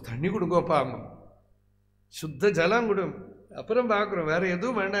 முதல்ல கொஞ்சம் தண்ணி கொடுங்கப்பா, சுத்த ஜலம் கொடு, அப்புறம் பார்க்குறோம், வேற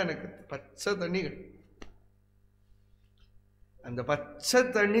எதுவும் வேண்டாம் எனக்கு, பச்சை தண்ணி கிடைக்கும். அந்த பச்சை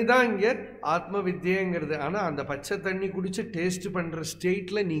தண்ணி தான் இங்கே ஆத்ம வித்யங்கிறது. ஆனால் அந்த பச்சை தண்ணி குடிச்சு டேஸ்ட் பண்ணுற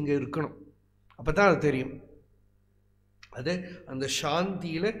ஸ்டேட்டில் நீங்கள் இருக்கணும். அப்போ தான் அது தெரியும். அது அந்த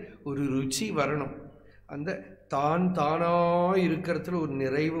சாந்தியில் ஒரு ருச்சி வரணும். அந்த தானாக இருக்கிறதுல ஒரு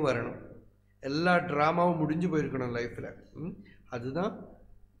நிறைவு வரணும். எல்லா ட்ராமாவும் முடிஞ்சு போயிருக்கணும் லைஃப்பில். அதுதான்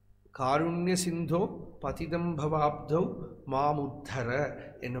காருண்ய சிந்தோ பதிதம் பவாப்தோ மாமுத்தர,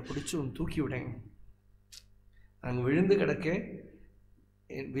 என்னை பிடிச்சி ஒன்று தூக்கி விடேங்க, நாங்கள் விழுந்து கிடக்கேன்.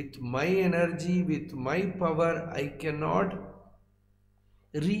 With my energy, with my power, I cannot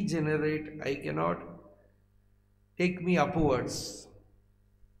regenerate, I cannot take me upwards.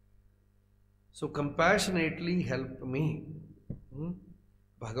 So compassionately help me.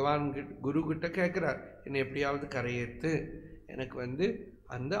 பகவான் குரு கிட்ட கேட்குறார், என்னை எப்படியாவது கரையேற்று, எனக்கு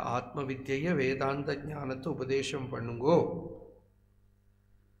அந்த ஆத்ம வித்யை வேதாந்த ஞானத்தை உபதேசம் பண்ணுங்கோ.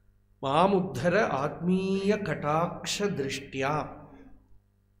 மாமுத்தர ஆத்மீய கடாட்ச திருஷ்டியா,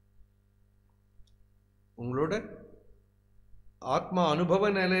 உங்களோட ஆத்மா அனுபவ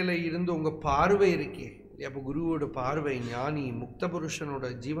நிலையில இருந்து உங்க பார்வை இருக்கே, அப்போ குருவோட பார்வை, ஞானி முக்த புருஷனோட,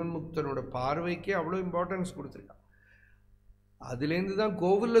 ஜீவன் முக்தனோட பார்வைக்கே அவ்வளோ இம்பார்ட்டன்ஸ் கொடுத்துருக்கான். அதுலேருந்து தான்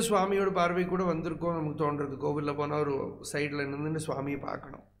கோவிலில் சுவாமியோட பார்வை கூட வந்திருக்கோம் நமக்கு தோன்றது. கோவிலில் போனால் ஒரு சைடில் நின்றுன்னு சுவாமியை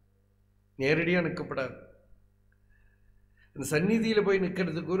பார்க்கணும், நேரடியாக நிற்கப்படாது. அந்த சந்நிதியில் போய்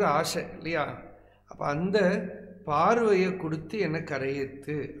நிற்கிறதுக்கு ஒரு ஆசை இல்லையா? அப்போ அந்த பார்வையை கொடுத்து என்னை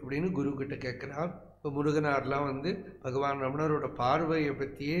கரையேற்று அப்படின்னு குரு கிட்ட கேட்குறான். இப்போ முருகனார்லாம் பகவான் ரமணரோட பார்வையை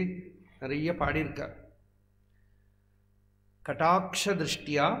பற்றியே நிறைய பாடியிருக்கார். கடாட்ச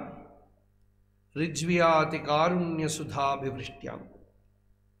திருஷ்டியா ரிஜ்வியாதி காருண்ய சுதாபிவிருஷ்டியாம்,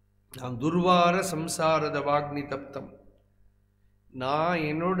 நான் துர்வார சம்சாரத வாக்னி தப்தம். நான்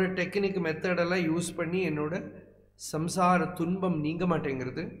என்னோட டெக்னிக் மெத்தடெல்லாம் யூஸ் பண்ணி என்னோட சம்சார துன்பம் நீங்க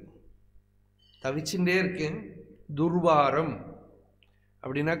மாட்டேங்கிறது, தவிச்சுட்டே இருக்கேன். துர்வாரம்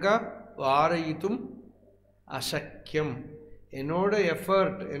அப்படின்னாக்கா வாரயித்தும் அசக்கியம். என்னோட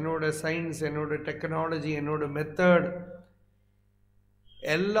எஃபர்ட், என்னோட சயின்ஸ், என்னோட டெக்னாலஜி, என்னோட மெத்தட்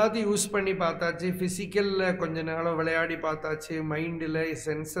எல்லாத்தையும் யூஸ் பண்ணி பார்த்தாச்சு. ஃபிசிக்கலில் கொஞ்ச நாளாக விளையாடி பார்த்தாச்சு, மைண்டில்,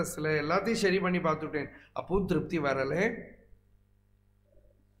 சென்சஸில் எல்லாத்தையும் சரி பண்ணி பார்த்துட்டேன், அப்பவும் திருப்தி வரலை.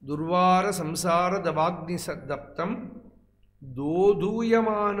 துர்வார சம்சார தவாக்னி சத்தப்தம்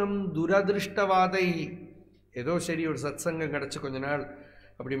தோதூயமானம் துரதிருஷ்டவாதை. ஏதோ சரி ஒரு சத்சங்கம் கிடச்சி கொஞ்ச நாள்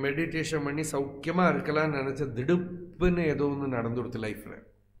அப்படி மெடிடேஷன் பண்ணி சௌக்கியமாக இருக்கலாம்னு நினச்ச திடுப்புன்னு ஏதோ ஒன்று நடந்துடுது லைஃப்பில்.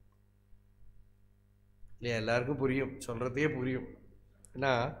 இல்லையா? எல்லாருக்கும் புரியும், சொல்கிறதே புரியும்.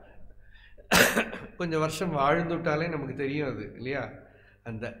 ஏன்னா கொஞ்சம் வருஷம் வாழ்ந்துட்டாலே நமக்கு தெரியும் அது இல்லையா?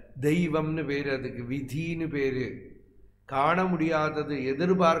 அந்த தெய்வம்னு பேர், அதுக்கு விதின்னு பேர். காண முடியாதது,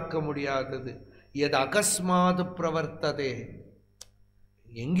 எதிர்பார்க்க முடியாதது, எது அகஸ்மாத் பிரவர்த்ததே,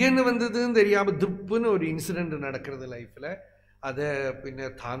 எங்கேருந்து வந்ததுன்னு தெரியாமல் துப்புன்னு ஒரு இன்சிடெண்ட் நடக்கிறது லைஃப்பில். அதை பின்ன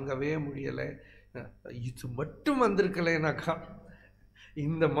தாங்கவே முடியலை. இது மட்டும் வந்திருக்கலைனாக்கா,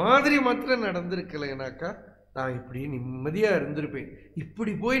 இந்த மாதிரி மாத்திரம் நடந்திருக்கலைனாக்கா நான் இப்படி நிம்மதியாக இருந்திருப்பேன்.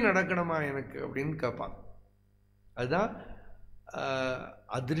 இப்படி போய் நடக்கணுமா எனக்கு அப்படின்னு கேட்பான். அதுதான்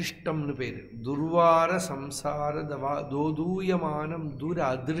அதிருஷ்டம்னு பேர். துர்வார சம்சார தோதூயமானம் துர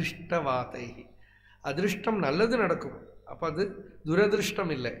அதிருஷ்டவாதை. அதிருஷ்டம் நல்லது நடக்கும், அப்போ அது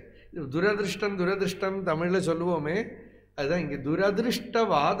துரதிருஷ்டம் இல்லை. துரதிருஷ்டம் துரதிருஷ்டம் தமிழில் சொல்லுவோமே, அதுதான் இங்கே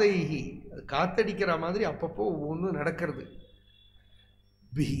துரதிருஷ்டவாதைகி. அது காத்தடிக்கிற மாதிரி அப்பப்போ ஒவ்வொன்றும் நடக்கிறது.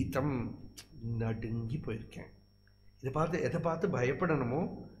 பீதம், நடுங்கி போயிருக்கேன். எதை பார்த்து பயப்படணுமோ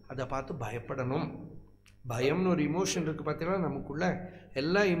அதை பார்த்து பயப்படணும். பயம்னு ஒரு இமோஷன் இருக்குது பார்த்தீங்கன்னா நமக்குள்ள.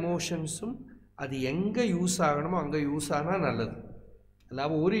 எல்லா இமோஷன்ஸும் அது எங்கே யூஸ் ஆகணுமோ அங்கே யூஸ் ஆனால் நல்லது.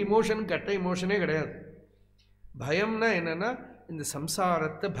 அல்லாமல் ஒரு இமோஷன் கெட்ட இமோஷனே கிடையாது. பயம்னா என்னென்னா, இந்த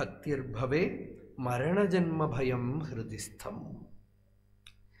சம்சாரத்தை பக்திர்பவே மரண ஜென்ம பயம் ஹிருதிஸ்தம்.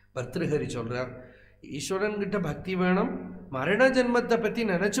 பர்திருஹரி சொல்கிறார், ஈஸ்வரன்கிட்ட பக்தி வேணும், மரண ஜென்மத்தை பற்றி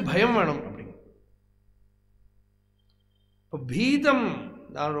நினச்சி பயம் வேணும் அப்படின்னு. இப்போ பீதம்,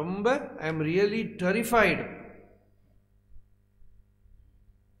 நான் ரொம்ப ஐ எம் ரியலி டெரிஃபைடு,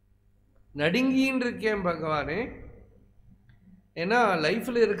 நடுங்கின்னு இருக்கேன் பகவானே. ஏன்னா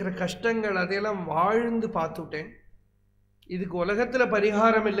லைஃப்பில் இருக்கிற கஷ்டங்கள் அதையெல்லாம் வாழ்ந்து பார்த்துட்டேன். இதுக்கு உலகத்தில்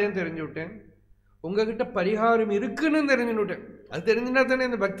பரிகாரம் இல்லைன்னு தெரிஞ்சு விட்டேன். உங்ககிட்ட பரிகாரம் இருக்குன்னு தெரிஞ்சுன்னுட்டேன். அது தெரிஞ்சுனா தானே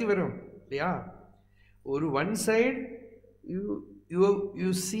இந்த பக்தி வரும் இல்லையா? ஒரு one side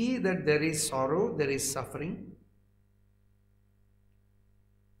you see that there is sorrow, there is suffering,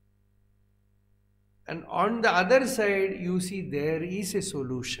 And on the other side, you see there is a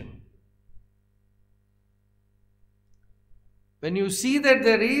solution. When you see that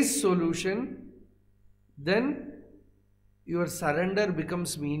there is solution, then your surrender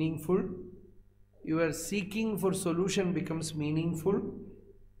becomes meaningful. Your seeking for solution becomes meaningful.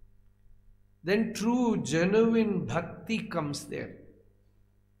 Then true, genuine bhakti comes there.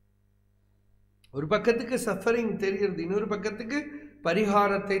 ஒரு பக்கத்துக்கு suffering தெரிகிறது, இன்னொரு பக்கத்துக்கு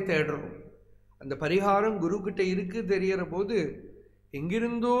பரிகாரத்தை தேடுறோம். அந்த பரிகாரம் குரு கிட்ட இருக்கு தெரியற போது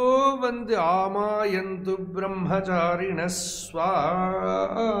எங்கிருந்தோ வந்து ஆமாயந்து பிரம்மச்சாரிணஸ்வா,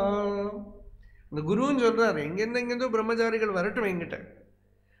 அந்த குருன்னு சொல்றாரு எங்கெந்தோ பிரம்மச்சாரிகள் வரட்டும் என்கிட்ட.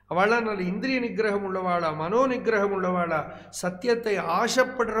 அவளா நல்ல இந்திரிய நிகிரகம் உள்ளவாளா, மனோ நிகிரகம் உள்ளவாளா, சத்தியத்தை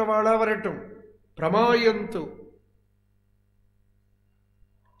ஆசைப்படுறவாளா வரட்டும். பிரமாயந்து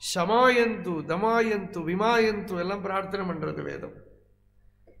ஷமாயந்து தமாயந்து விமாயந்து எல்லாம் பிரார்த்தனை பண்றது வேதம்.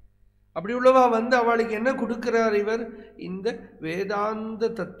 அப்படி உள்ளவா வந்து அவளுக்கு என்ன கொடுக்கிறார் இவர்? இந்த வேதாந்த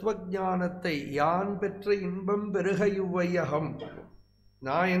தத்துவ ஞானத்தை, யான் பெற்ற இன்பம் பெருக இவ்வையகம்,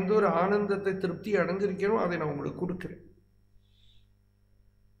 நான் எந்த ஒரு ஆனந்தத்தை திருப்தி அடைஞ்சிருக்கிறோ அதை நான் உங்களுக்கு கொடுக்கிறேன்.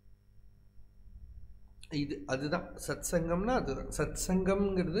 இது அதுதான் சத் சங்கம்னா அதுதான். சத்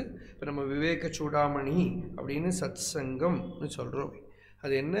சங்கம்ங்கிறது இப்போ நம்ம விவேகச்சூடாமணி அப்படின்னு சத் சங்கம்னு சொல்கிறோம்.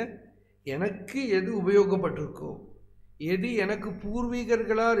 அது என்ன? எனக்கு எது உபயோகப்பட்டிருக்கோ, எது எனக்கு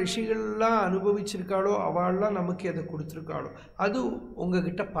பூர்வீகர்களாக ரிஷிகள்லாம் அனுபவிச்சிருக்காளோ, அவள்லாம் நமக்கு எதை கொடுத்துருக்காளோ அது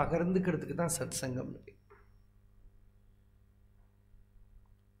உங்ககிட்ட பகிர்ந்துக்கிறதுக்கு தான் சத் சங்கம்.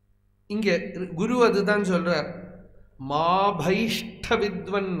 இங்கே குரு அதுதான் சொல்றார், மா பைஷ்ட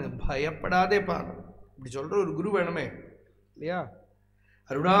வித்வன், பயப்படாதே பாரு. இப்படி சொல்ற ஒரு குரு வேணுமே இல்லையா?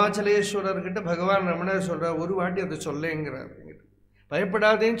 அருணாச்சலேஸ்வரர்கிட்ட பகவான் ரமணர் சொல்றார், ஒரு வாட்டி அதை சொல்லேங்கிறார்,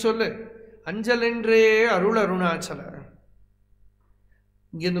 பயப்படாதேன்னு சொல்லு, அஞ்சல் என்றே அருள் அருணாச்சல.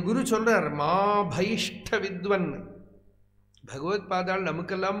 இங்க இந்த குரு சொல்றார் மா பைஷ்ட வித்வன். பகவத் பாதாள்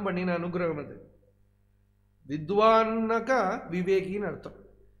நமக்கெல்லாம் பண்ணின அனுகிரகம் அது. வித்வான்னாக்கா விவேகின்னு அர்த்தம்.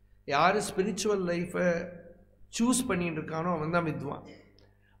 யாரு ஸ்பிரிச்சுவல் லைஃபை சூஸ் பண்ணிட்டு இருக்கானோ அவன் தான் வித்வான்.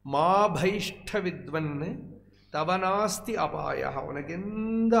 மா பைஷ்ட வித்வன் தவனாஸ்தி அபாயா, அவனுக்கு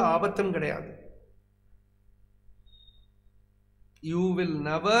எந்த ஆபத்தும் கிடையாது. You will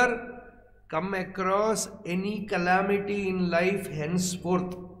never come across any calamity in life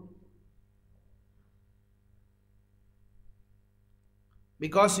henceforth,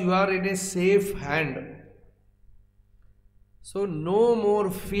 because you are in a safe hand. So no more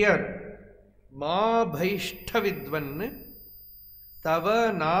fear. Ma bhaishta vidvan tava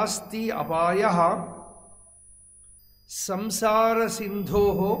nasti apayah samsara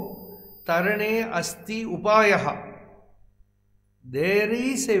sindhoho tarane asti upayah. There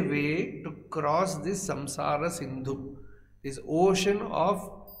is a way to cross this samsara sindhu, this ocean of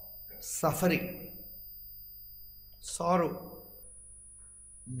suffering, sorrow,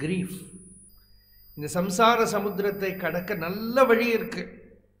 grief. இந்த சம்சார சமுத்திரத்தை கடக்க நல்ல வழி இருக்கு.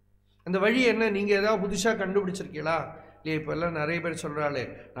 அந்த வழி என்ன? நீங்க ஏதாவது புதுசா கண்டுபிடிச்சிருக்கீங்களா? இல்லையா? இப்ப எல்லாம் நிறைய பேர் சொல்றாளே,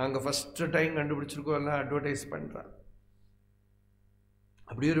 நாங்க ஃபர்ஸ்ட் டைம் கண்டுபிடிச்சிருக்கோம், எல்லாம் அட்வர்டைஸ் பண்றா.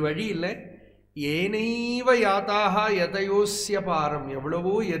 அப்படி ஒரு வழி இல்லை. ஏனைவ யாத்தாக யதயோஸ்ய பாரம்,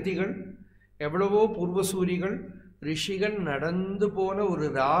 எவ்வளவோ யதிகள், எவ்வளவோ பூர்வசூரிகள், ரிஷிகள் நடந்து போன ஒரு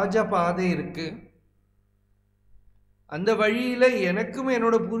ராஜபாதை இருக்கு. அந்த வழியில எனக்கும்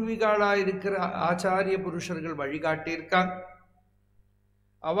என்னோட பூர்வீகாலா இருக்கிற ஆச்சாரிய புருஷர்கள் வழிகாட்டியிருக்கா.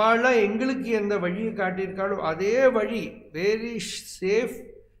 அவள்லாம் எங்களுக்கு எந்த வழியை காட்டியிருக்காளோ அதே வழி, very safe,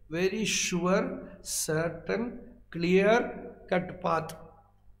 very sure, certain, clear cut path.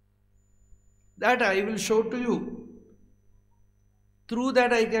 That I will show to you. Through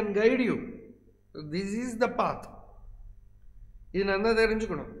that I can guide you. This is the path. இது நல்லா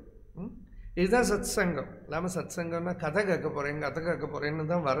தெரிஞ்சுக்கணும். இதுதான் சத் சங்கம். இல்லாமல் சத் சங்கம்னா கதை கேட்க போகிறேன், கதை கேட்க போகிறேன்னு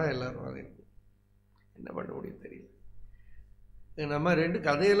தான் வர எல்லாரும். அது என்ன பண்ண முடியும் தெரியல. நம்ம ரெண்டு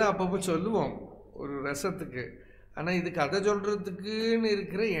கதையெல்லாம் அப்பப்போ சொல்லுவோம் ஒரு ரசத்துக்கு. ஆனால் இது கதை சொல்கிறதுக்குன்னு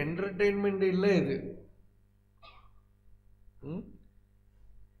இருக்கிற என்டர்டெயின்மெண்ட் இல்லை.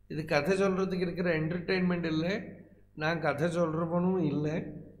 இது கதை சொல்கிறதுக்கு இருக்கிற என்டர்டெயின்மெண்ட் இல்லை. நான் கதை சொல்கிறவனும் இல்லை,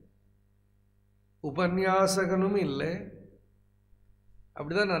 உபன்யாசகனும் இல்லை.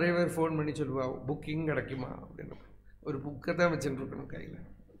 அப்படி தான் நிறைய பேர் ஃபோன் பண்ணி சொல்லுவா, புக்கிங் கிடைக்குமா அப்படின்னு. ஒரு புக்கை தான் வச்சுட்டு இருக்கணும் கையில்.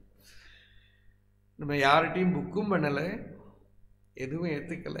 நம்ம யார்கிட்டையும் புக்கும் பண்ணலை, எதுவும்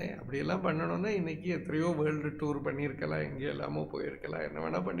ஏற்றுக்கலை. அப்படியெல்லாம் பண்ணணும்னா இன்றைக்கி எத்தனையோ வேர்ல்டு டூர் பண்ணியிருக்கலாம், எங்கே எல்லாமோ போயிருக்கலாம், என்ன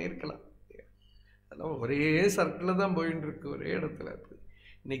வேணால் பண்ணியிருக்கலாம். அதெல்லாம் ஒரே சர்க்கிளில் தான் போயின்னு இருக்கு, ஒரே இடத்துல.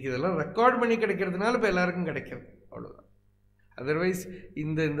 இன்றைக்கி இதெல்லாம் ரெக்கார்ட் பண்ணி கிடைக்கிறதுனால இப்போ எல்லாருக்கும் கிடைக்கிறது, அவ்வளோதான். அதர்வைஸ்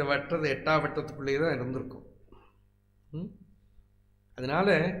இந்த வட்டது 8ஆம் வட்டத்துக்குள்ளேயே தான் இருந்திருக்கும்.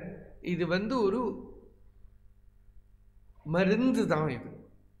 அதனால் இது ஒரு மருந்து தான் இது.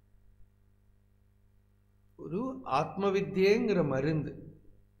 ஒரு ஆத்ம வித்யேங்கிற மருந்து.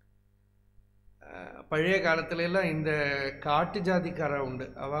 பழைய காலத்துல எல்லாம் இந்த காட்டு ஜாதிக்காரா உண்டு.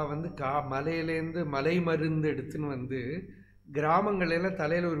 அவ வந்து மலையிலேருந்து மலை மருந்து எடுத்துன்னு வந்து கிராமங்களெல்லாம்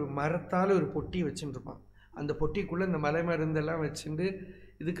தலையில் ஒரு மரத்தால் ஒரு பொட்டி வச்சுட்டு இருப்பான். அந்த பொட்டிக்குள்ளே இந்த மலை மருந்தெல்லாம் வச்சுட்டு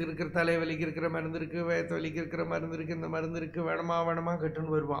இதுக்கு இருக்கிற தலைவலிக்கு இருக்கிற மருந்து இருக்குது, வயத்து வலிக்கு இருக்கிற மருந்து இருக்குது, இந்த மருந்து இருக்குது, வேணமா வேணமா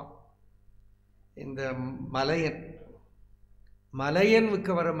கட்டுன்னு வருவான். இந்த மலையன்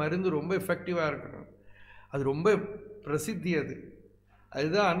விற்க வர மருந்து ரொம்ப எஃபெக்டிவாக இருக்கணும். அது ரொம்ப பிரசித்தி.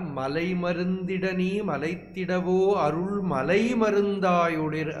 அதுதான் மலை மருந்திட நீ மலைத்திடவோ அருள் மலை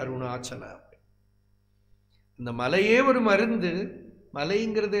மருந்தாயுடைய அருணாச்சல. இந்த மலையே ஒரு மருந்து.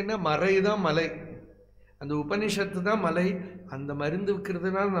 மலைங்கிறது என்ன? மறை தான் மலை. அந்த உபனிஷத்து தான் மலை. அந்த மருந்து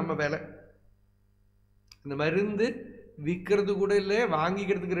விற்கிறதுனால நம்ம வேலை. அந்த மருந்து விற்கிறது கூட இல்லை,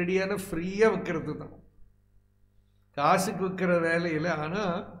 வாங்கிக்கிறதுக்கு ரெடியான ஃப்ரீயாக விற்கிறது தான். காசுக்கு விற்கிற வேலையில்.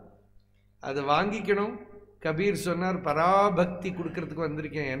 ஆனால் அதை வாங்கிக்கணும். கபீர் சொன்னார், பராபக்தி கொடுக்கறதுக்கு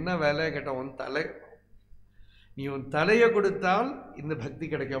வந்திருக்கேன். என்ன வேலை கேட்டால், உன் தலை, நீ உன் தலையை கொடுத்தால் இந்த பக்தி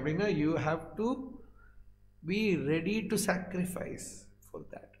கிடைக்கும் அப்படின்னா you have to be ready to sacrifice for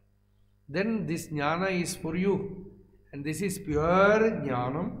that. Then this jnana is for you, and this is pure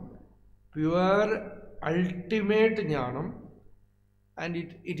jnanam, pure ultimate jnanam, and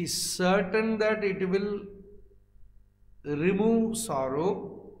it is certain that it will remove sorrow.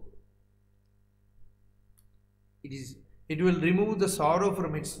 It will remove the sorrow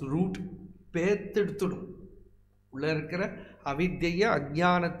from its root. பேத்தெடுத்துடும். உள்ள இருக்கிற அவித்ய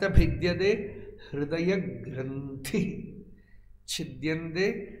அஜ்ஞானத்தை பித்யதே ஹிருதய கிரந்தி சித்யந்தே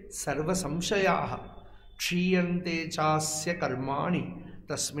சர்வ சம்சயாக க்ஷீயந்தே சாஸ்ய கர்மாணி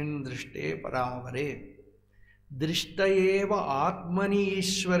தஸ்மின் திருஷ்டே பராவரே. திருஷ்டயேவ ஆத்மனி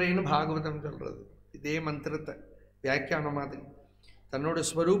ஈஸ்வரேன்னு பாகவதம் சொல்றது. இதே மந்திரத்தை வியாக்கியானம் மாதிரி தன்னோட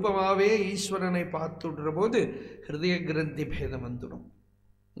ஸ்வரூபமாகவே ஈஸ்வரனை பார்த்துடுற போது ஹிருதய கிரந்தி பேதம் வந்துடும்.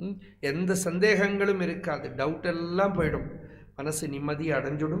 எந்த சந்தேகங்களும் இருக்காது. டவுட் எல்லாம் போயிடும். மனசு நிம்மதி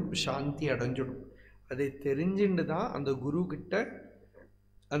அடைஞ்சிடும், சாந்தி அடைஞ்சிடும். அதை தெரிஞ்சுட்டு தான் அந்த குரு கிட்ட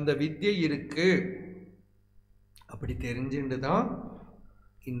அந்த வித்யை இருக்கு. அப்படி தெரிஞ்சுட்டு தான்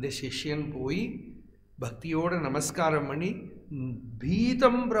இந்த சிஷ்யன் போய் பக்தியோட நமஸ்காரம் பண்ணி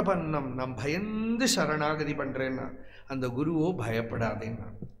பீதம் பிரபன்னம், நான் பயந்து சரணாகதி பண்றேன்னா அந்த குருவோ பயப்படாதேன்னா.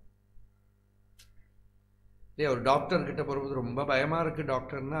 இல்லையா, ஒரு டாக்டர் கிட்ட போகிறது ரொம்ப பயமா இருக்கு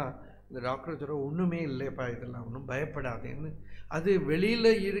டாக்டர்னா, இந்த டாக்டர் சொல்ற ஒண்ணுமே இல்லைப்பா, இதெல்லாம் ஒன்றும் பயப்படாதேன்னு. அது வெளியில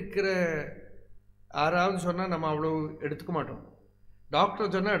இருக்கிற யாராவது சொன்னா நம்ம அவ்வளோ எடுத்துக்க மாட்டோம்.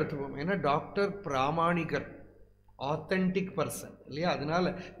 டாக்டர் சொன்னா எடுத்துப்போம். ஏன்னா டாக்டர் பிராமணிகர், ஆத்தென்டிக் பர்சன் இல்லையா. அதனால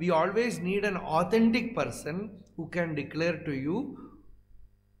we always need an authentic person who can declare to you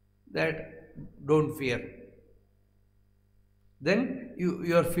that don't fear. Then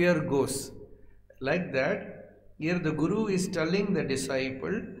your fear goes. Like that, here the guru is telling the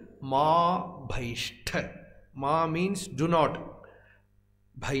disciple, ma bhaishta. Ma means do not.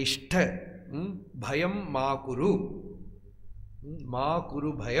 Bhaishta, bhayam ma kuru. Ma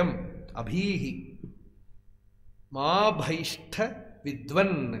kuru bhayam abhihi. மா பைஷ்ட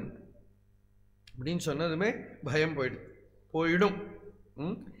வித்வன் அப்படின்னு சொன்னதுமே பயம் போயிடும்.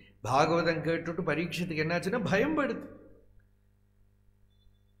 பாகவதம் கேட்டுட்டு பரீட்சத்துக்கு என்னாச்சுன்னா பயம் போயிடுது.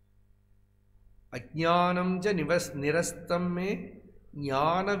 அஜ்ஞானம் ச நிரஸ்தம் மே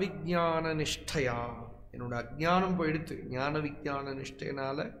ஞான விஜான நிஷ்டையா. என்னோட அஜ்ஞானம் போயிடுத்து ஞான விஜான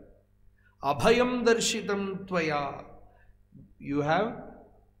நிஷ்டையினால. அபயம் தர்ஷிதம் த்வயா, you have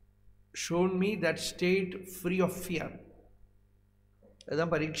shown me that state free of fear.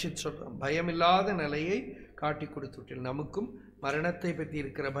 அதான் பரீட்சித் சொல்றான், பயமில்லாத நிலையை காட்டி கொடுத்துட்டேன். நமக்கும் மரணத்தை பற்றி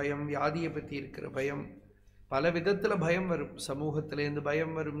இருக்கிற பயம், வியாதியை பற்றி இருக்கிற பயம், பல விதத்தில் பயம் வரும். சமூகத்திலேருந்து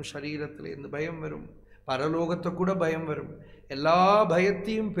பயம் வரும், சரீரத்திலேருந்து பயம் வரும், பரலோகத்தை கூட பயம் வரும். எல்லா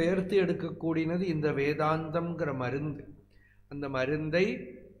பயத்தையும் பெயர்த்து எடுக்கக்கூடியது இந்த வேதாந்தம்ங்கிற மருந்து. அந்த மருந்தை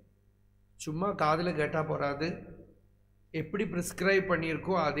சும்மா காதில் கேட்டால் போறாது. எப்படி பிரிஸ்கிரைப்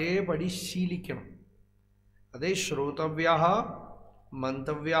பண்ணியிருக்கோ அதேபடி சீலிக்கணும். அதே ஸ்ரோதவ்யா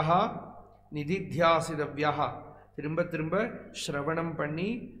மந்தவ்யா நிதித்தியாசிதவ்யா, திரும்ப திரும்ப ஸ்ரவணம் பண்ணி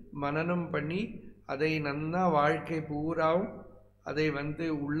மனனம் பண்ணி அதை நன்னா வாழ்க்கை பூராவும் அதை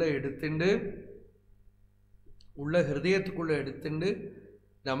உள்ளே எடுத்துண்டு, உள்ள ஹிருதயத்துக்குள்ளே எடுத்துண்டு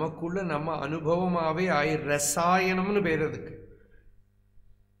நமக்குள்ள நம்ம அனுபவமாகவே ரசாயனம்னு பேர் அதுக்கு.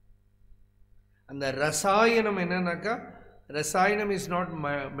 அந்த ரசாயனம் என்னன்னாக்கா, ரசாயனம் இஸ் நாட்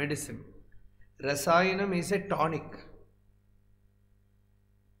மெடிசின். ரசாயனம் இஸ் எ டானிக்.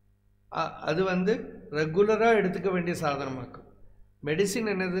 அது ரெகுலராக எடுத்துக்க வேண்டிய சாதனமாக்கும்.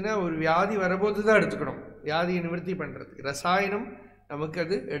 மெடிசின் என்னதுன்னா ஒரு வியாதி வரும்போது தான் எடுத்துக்கணும், வியாதியை நிவர்த்தி பண்ணுறதுக்கு. ரசாயனம் நமக்கு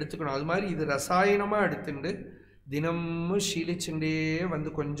அது எடுத்துக்கணும். அது மாதிரி இது ரசாயனமாக எடுத்துட்டு தினமும் சீலிச்சுட்டே வந்து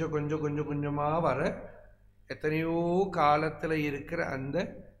கொஞ்சம் கொஞ்சம் கொஞ்சம் கொஞ்சமாக வர எத்தனையோ காலத்தில் இருக்கிற அந்த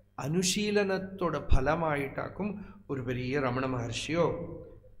அனுஷீலனத்தோட பலமாயிட்டாக்கும் ஒரு பெரிய ரமண மகர்ஷியோ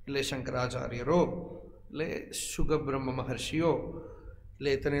இல்லை சங்கராச்சாரியரோ இல்லை சுகபிரம்ம மகர்ஷியோ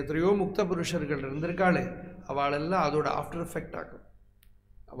இல்லை எத்தனையோ முக்த புருஷர்கள் இருந்திருக்காளே, அவளெல்லாம் அதோட ஆஃப்டர் எஃபெக்ட் ஆகும்.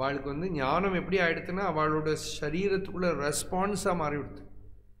 அவளுக்கு வந்து ஞானம் எப்படி ஆயிடுத்துன்னா அவளோட சரீரத்துக்குள்ள ரெஸ்பான்ஸாக மாறிவிடுது.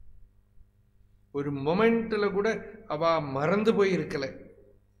 ஒரு மொமெண்ட்டில் கூட அவள் மறந்து போய் இருக்கலை.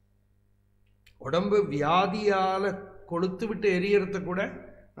 உடம்பு வியாதியால் கொளுத்து விட்டு எரியறத கூட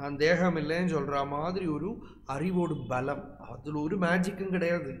நான் தேகம் இல்லைன்னு சொல்கிற மாதிரி ஒரு அறிவோடு பலம். அதில் ஒரு மேஜிக்கும்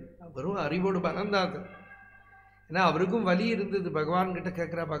கிடையாது, வெறும் அறிவோடு பலம் தான் அது. ஏன்னா அவருக்கும் வலி இருந்தது. பகவான்கிட்ட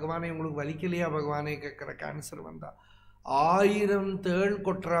கேட்குறா, பகவானே உங்களுக்கு வலிக்கலையா பகவானே கேட்குற, கேன்சர் வந்தா 1000 தேள்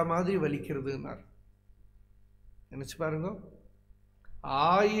கொட்டுற மாதிரி வலிக்கிறதுன்னார். நினச்சி பாருங்க,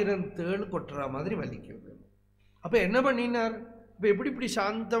 1000 தேள் கொட்டுற மாதிரி வலிக்கிறது. அப்போ என்ன பண்ணினார்? இப்போ எப்படி இப்படி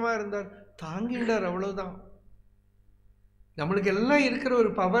சாந்தமாக இருந்தார்? தாங்கிண்டார், அவ்வளோதான். நம்மளுக்கு எல்லாம் இருக்கிற ஒரு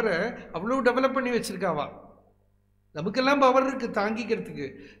பவரை அவ்வளோ டெவலப் பண்ணி வச்சிருக்காவா. நமக்கெல்லாம் பவர் இருக்கு தாங்கிக்கிறதுக்கு.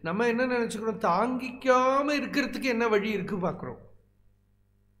 நம்ம என்ன நினைச்சுக்கிறோம், தாங்கிக்காம இருக்கிறதுக்கு என்ன வழி இருக்கு பார்க்குறோம்.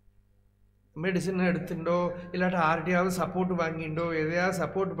 மெடிசன் எடுத்துட்டோ இல்லாட்டா ஆர்டியாவது சப்போர்ட் வாங்கிண்டோ எதையாவது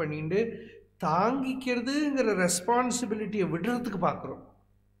சப்போர்ட் பண்ணிட்டு தாங்கிக்கிறதுங்கிற ரெஸ்பான்சிபிலிட்டியை விடுறதுக்கு பார்க்குறோம்.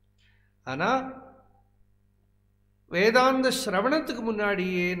 ஆனால் வேதாந்த சிரவணத்துக்கு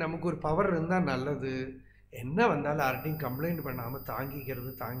முன்னாடியே நமக்கு ஒரு பவர் இருந்தால் நல்லது. என்ன வந்தாலும் யார்ட்டையும் கம்ப்ளைண்ட் பண்ணாமல்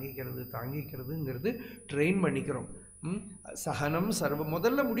தாங்கிக்கிறது தாங்கிக்கிறது தாங்கிக்கிறதுங்கிறது ட்ரெயின் பண்ணிக்கிறோம். சகனம் சர்வ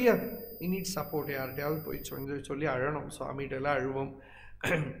முதல்ல முடியாது. Init support. யார்கிட்டையாவது போய் சொல்லி அழணும். சுவாமிகிட்டெல்லாம் அழுவோம்.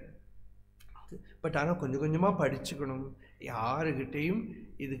 பட் ஆனால் கொஞ்சம் கொஞ்சமாக படிச்சுக்கணும். யாருக்கிட்டேயும்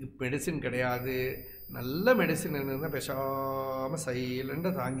இதுக்கு மெடிசின் கிடையாது, நல்ல மெடிசின் என்னன்னா பேசாமல்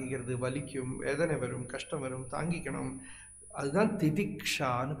சைலண்டாக தாங்கிக்கிறது. வலிக்கும், வேதனை வரும், கஷ்டம் வரும், தாங்கிக்கணும். அதுதான்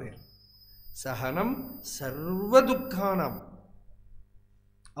திதிக்ஷான்னு பேர். சகனம் சர்வ துக்கானம்.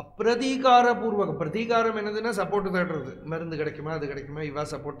 அப்பிரதீகாரபூர்வகம். பிரதீகாரம் என்னதுன்னா சப்போர்ட் தேடுறது. மருந்து கிடைக்குமா, அது கிடைக்குமா, இவா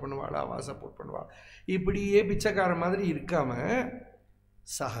சப்போர்ட் பண்ணுவாளா, அவா சப்போர்ட் பண்ணுவா, இப்படியே பிச்சைக்கார மாதிரி இருக்காம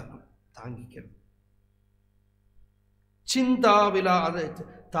சகனம் தாங்கிக்கிறது. சிந்தாவிலா, அதை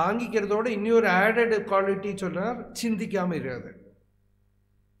தாங்கிக்கிறதோட இன்னொரு ஆடட் குவாலிட்டி சொல்றார், சிந்திக்காம இருக்காது.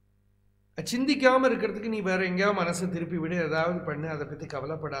 சிந்திக்காம இருக்கிறதுக்கு நீ வேற எங்கேயாவது மனசை திருப்பி விடு, ஏதாவது பண்ணு, அதை பற்றி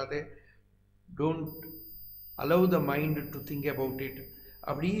கவலைப்படாதே. Don't allow the mind to think about it.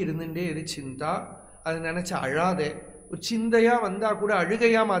 அப்படியே இருந்துட்டே இரு. சிந்தா, அதை நினச்சி அழாதே. ஒரு சிந்தையாக வந்தால் கூட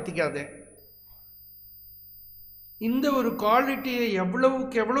அழுகையாக மாற்றிக்காதே. இந்த ஒரு குவாலிட்டியை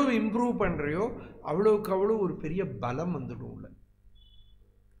எவ்வளவுக்கு எவ்வளவு இம்ப்ரூவ் பண்ணுறியோ அவ்வளவுக்கு அவ்வளோ ஒரு பெரிய பலம் வந்துடும்.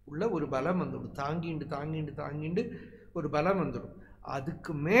 உள்ள ஒரு பலம் வந்துடும். தாங்கிண்டு தாங்கிண்டு தாங்கிண்டு ஒரு பலம் வந்துடும்.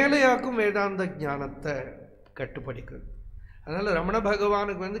 அதுக்கு மேலேயாக்கும் வேதாந்த ஞானத்தை கட்டுப்படுக்கிறது. அதனால் ரமண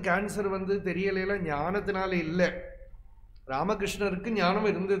பகவானுக்கு வந்து கேன்சர் வந்து தெரியலாம் ஞானத்தினால இல்லை. ராமகிருஷ்ணருக்கு ஞானம்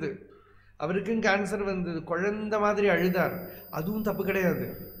இருந்தது, அவருக்கும் கேன்சர் வந்தது. குழந்தை மாதிரி அழுதார், அதுவும் தப்பு கிடையாது.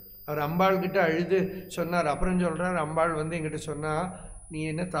 அவர் அம்பாள் கிட்ட அழுது சொன்னார். அப்புறம் சொல்கிறார், அம்பாள் வந்து என்கிட்ட சொன்னா நீ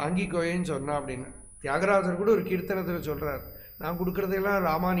என்ன தாங்கிக்கோயேன்னு சொன்னா அப்படின்னு. தியாகராஜர் கூட ஒரு கீர்த்தனத்தில் சொல்கிறார், நான் கொடுக்குறதெல்லாம்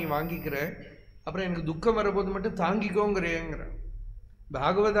ராமா நீ வாங்கிக்கிற, அப்புறம் எனக்கு துக்கம் வரபோது மட்டும் தாங்கிக்கோங்கிறேங்கிற.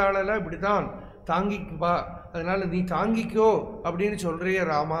 பாகவதாலெல்லாம் இப்படி தான் தாங்கிக்குப்பா, அதனால நீ தாங்கிக்கோ அப்படின்னு சொல்றிய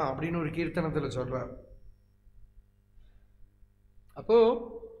ராமா அப்படின்னு ஒரு கீர்த்தனத்தில் சொல்கிறார். அப்போது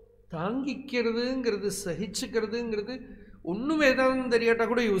தாங்கிக்கிறதுங்கிறது, சகிச்சுக்கிறதுங்கிறது ஒன்றும் வேதாந்தம் தெரியாட்டா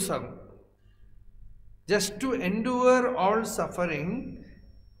கூட யூஸ் ஆகும். Just to endure all suffering,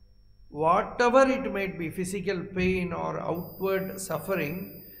 whatever it might be, physical pain or outward suffering,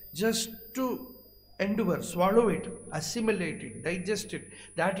 just to endure, swallow it, assimilate it, digest it.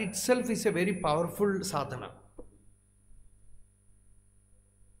 That itself is a very powerful sadhana.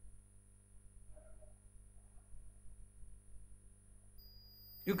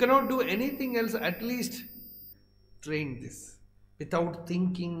 You cannot do anything else. At least train this without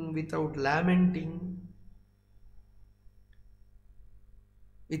thinking, without lamenting,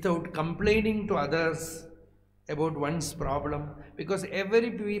 without complaining to others about one's problem. Because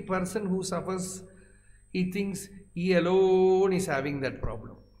every person who suffers, he thinks he alone is having that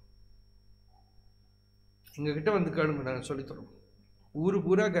problem. எங்ககிட்ட வந்து கேளுங்க, நாங்கள் சொல்லித்தரோம். ஊரு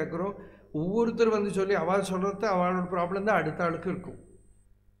பூரா கேட்குறோம். ஒவ்வொருத்தர் வந்து சொல்லி அவள் சொல்கிறது அவளோட ப்ராப்ளம் தான் அடுத்த ஆளுக்கு இருக்கும்.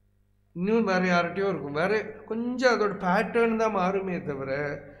 இன்னும் வேறு யார்கிட்டையோ இருக்கும். வேறு கொஞ்சம் அதோட பேட்டர்ன் தான் மாறுமே தவிர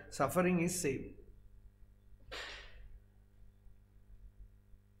சஃபரிங் இஸ் சேம்.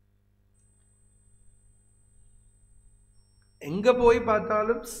 எங்கே போய்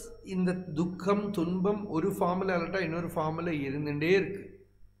பார்த்தாலும் இந்த துக்கம் துன்பம் ஒரு ஃபார்மில் அல்லாட்டா இன்னொரு ஃபார்மில் இருந்துகிட்டே இருக்கு.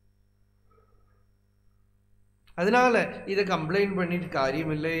 அதனால இதை கம்ப்ளைண்ட் பண்ணிட்டு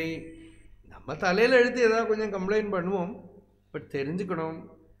காரியம் இல்லை. நம்ம தலையில் எடுத்து ஏதாவது கொஞ்சம் கம்ப்ளைண்ட் பண்ணுவோம். பட் தெரிஞ்சுக்கணும்,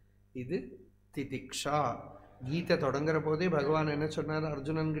 இது திதிக்ஷா. கீதை தொடங்குற போதே பகவான் என்ன சொன்னார்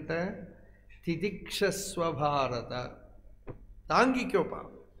அர்ஜுனன் கிட்ட? திதிக்ஷஸ்வ பாரத, தாங்கிக்கோப்பா,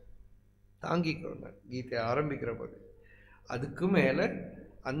 தாங்கிக்கோங்க. கீதை ஆரம்பிக்கிற போது அதுக்கு மேலே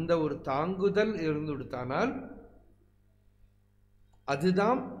அந்த ஒரு தாங்குதல் இருந்து விடுத்தானால்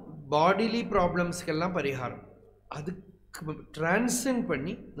அதுதான் பாடிலி ப்ராப்ளம்ஸ்க்கெல்லாம் பரிகாரம். அதுக்கு டிரான்சென்ட்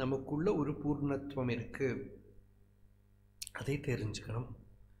பண்ணி நமக்குள்ள ஒரு பூர்ணத்துவம் இருக்கு, அதை தெரிஞ்சுக்கணும்.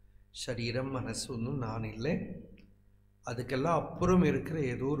 சரீரம் மனசு ஒன்றும் நான் இல்லை, அதுக்கெல்லாம் அப்புறம் இருக்கிற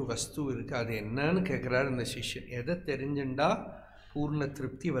ஏதோ ஒரு வஸ்து இருக்குது. அது என்னன்னு கேட்குறாரு இந்த சிஷ்யன். எதை தெரிஞ்சுண்டா பூர்ண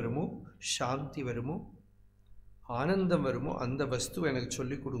திருப்தி வருமோ, சாந்தி வருமோ, ஆனந்தம் வருமோ அந்த வஸ்து எனக்கு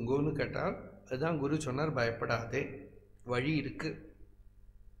சொல்லி கொடுங்கோன்னு கேட்டால் அதுதான் குரு சொன்னார், பயப்படாதே, வழி இருக்கு.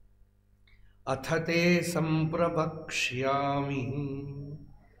 அததே சம்பிரபக்ஷ்யாமி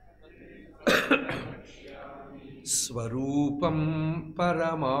ஸ்வரூபம்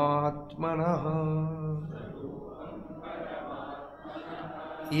பரமாத்மனः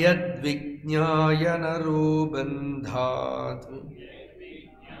யத்விஜ்ஞாய நரோ பந்தாத்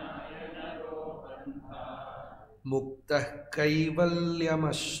முக்தः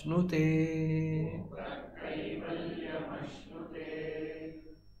கைவல்யமஸ்னுதே.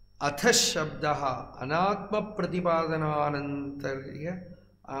 अथ शब्दः अनात्म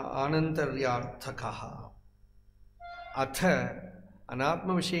प्रतिपादनानन्तर्यार्थकः. अथ अनात्म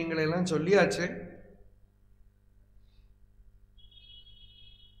விஷயங்களெல்லாம் சொல்லியாச்சு.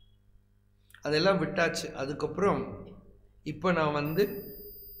 அதெல்லாம் விட்டாச்சு. அதுக்கப்புறம் இப்போ நான் வந்து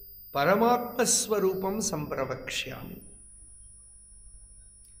பரமாத்மஸ்வரூபம்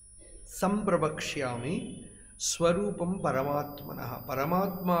சம்பிரபக்ஷ்யாமி ஸ்வரூபம் பரமாத்மனா.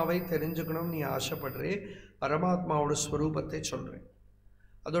 பரமாத்மாவை தெரிஞ்சுக்கணும் நீ ஆசைப்படுறே, பரமாத்மாவோட ஸ்வரூபத்தை சொல்கிறேன்.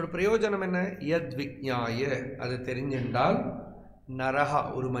 அதோட பிரயோஜனம் என்ன? யத் விஜ்ஞாய, அது தெரிஞ்சின்றால் நரஹா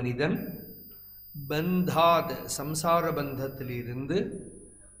ஒரு மனிதன் பந்தாத் சம்சார பந்தத்திலிருந்து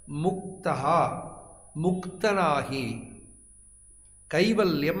முக்தஹா முக்தனாகி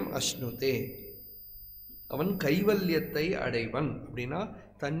கைவல்யம் அஸ்னுதே அவன் கைவல்யத்தை அடைவன். அப்படின்னா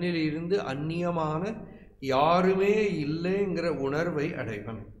தன்னிலிருந்து அந்நியமான யாருமே இல்லைங்கிற உணர்வை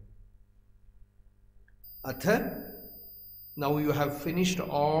அடைவன். அத now you have finished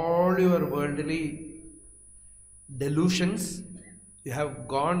all your worldly delusions, you have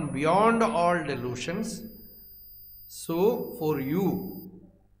gone beyond all delusions. So for you,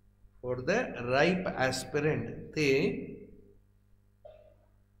 for the ripe aspirant,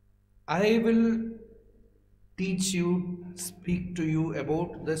 I will teach you, speak to you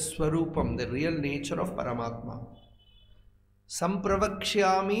about the Swarupam, the real nature of Paramatma.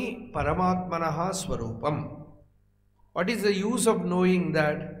 Sampravakshyami Paramatmanaha Swarupam. What is the use of knowing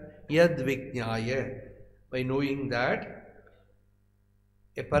that? Yad Vijnaya. By knowing that,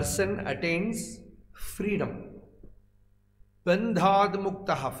 a person attains freedom. Bandhad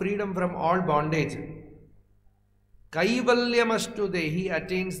Muktaha, freedom from all bondage. Kaivalyamastude, he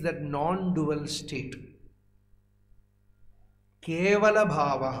attains that non-dual state. Kevala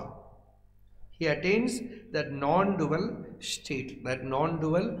bhava, he attains that non-dual state, that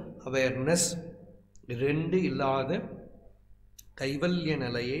non-dual awareness. ரெண்டு இல்லாத கைவல்ய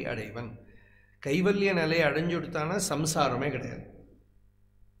நிலையை அடைவன். கைவல்ய நிலையை அடைஞ்சுடுத்தானா சம்சாரமே கிடையாது.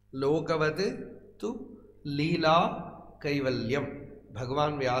 லோகவது து லீலா கைவல்யம்.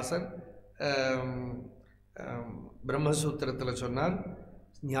 பகவான் வியாசர் பிரம்மசூத்திரத்தில் சொன்னார்,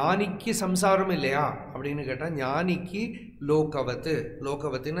 ஞானிக்கு சம்சாரம் இல்லையா அப்படின்னு கேட்டால், ஞானிக்கு லோகவத்து,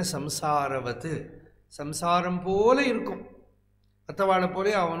 லோகவத்துன்னு சம்சாரவத்து, சம்சாரம் போல இருக்கும். மற்றவாழை போல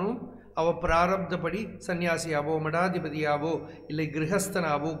அவனும் அவ பிராரப்தப்படி சன்னியாசியாவோ மடாதிபதியாவோ இல்லை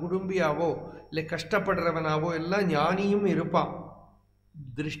கிரகஸ்தனாவோ குடும்பியாவோ இல்லை கஷ்டப்படுறவனாவோ எல்லாம் ஞானியும் இருப்பான்.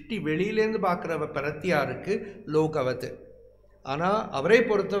 திருஷ்டி வெளியிலேருந்து பார்க்குறவ பிரத்தியாருக்கு லோகவத்து. ஆனால் அவரை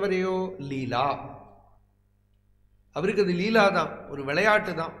பொறுத்தவரையோ லீலா, அவருக்கு அது லீலா தான், ஒரு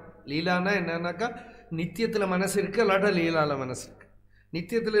விளையாட்டு தான். லீலானா என்னன்னாக்கா நித்தியத்தில் மனசு இருக்குது, இல்லாட்டா லீலாவில் மனசு இருக்குது.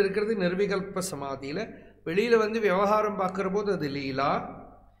 நித்தியத்தில் இருக்கிறது நிர்விகல்ப சமாதியில், வெளியில் வந்து விவகாரம் பார்க்குற போது அது லீலா.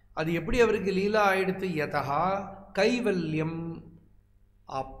 அது எப்படி அவருக்கு லீலா ஆயிடுத்து? யதா கைவல்யம்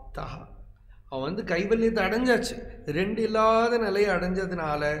ஆப்தா, அவன் வந்து கைவல்யத்தை அடைஞ்சாச்சு. ரெண்டு இல்லாத நிலையை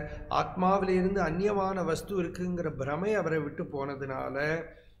அடைஞ்சதுனால, ஆத்மாவிலிருந்து அந்நியமான வஸ்து இருக்குங்கிற பிரமை அவரை விட்டு போனதுனால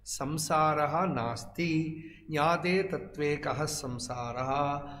சம்சாரஹ நாஸ்தி ஞாதே தத்வே கஹ சம்சாரஹ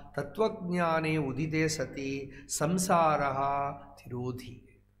தத்வஜானே உதிதே சதி சம்சாரஹ திரோதி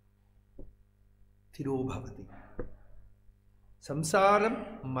திரோபவதி. சம்சாரம்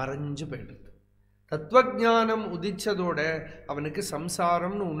மறைஞ்சு போயிடுது. தத்துவஜானம் உதிச்சதோட அவனுக்கு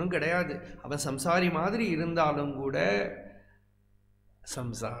சம்சாரம்னு ஒன்றும் கிடையாது. அவன் சம்சாரி மாதிரி இருந்தாலும் கூட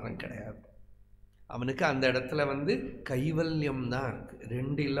சம்சாரம் கிடையாது. அவனுக்கு அந்த இடத்துல கைவல்யம் தான் இருக்கு.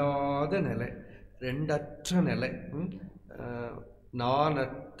 ரெண்டு இல்லாத நிலை, ரெண்டற்ற நிலை.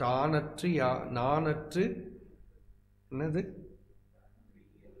 நானற்று என்னது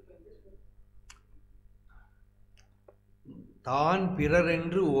தான்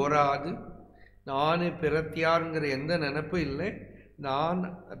பிறரென்று ஓராது, நான் பிறத்தியாருங்கிற எந்த நினைப்பும் இல்லை.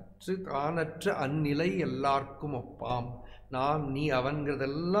 தானற்ற அந்நிலை எல்லாருக்கும் ஒப்பாம். நான் நீ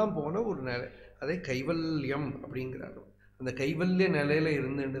அவன்கிறதெல்லாம் போன ஒரு நிலை, அதை கைவல்யம் அப்படிங்கிறார். அந்த கைவல்ய நிலையில்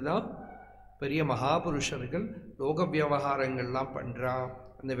இருந்துட்டு தான் பெரிய மகாபுருஷர்கள் லோக விவகாரங்கள்லாம் பண்ணுறா.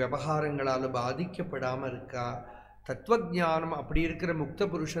 அந்த விவகாரங்களால் பாதிக்கப்படாமல் இருக்கா. தத்துவஜானம் அப்படி இருக்கிற முக்த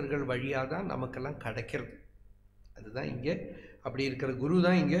புருஷர்கள் வழியாக தான் நமக்கெல்லாம் கிடைக்கிறது. அதுதான் இங்கே அப்படி இருக்கிற குரு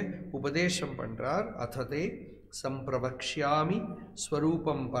தான் இங்கே உபதேசம் பண்ணுறார். அததே சம்பிரவக்ஷ்யாமி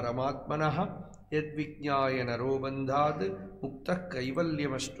ஸ்வரூபம் பரமாத்மனஹ யத் விஜ்ஞாய நரோ பந்தாத் முக்த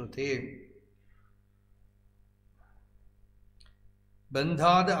கைவல்யமஸ்னுதே.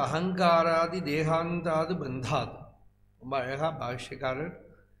 பந்தாது அகங்காராதி தேகாந்தாது பந்தாது. ரொம்ப அழகாக பாஷ்யக்காரர்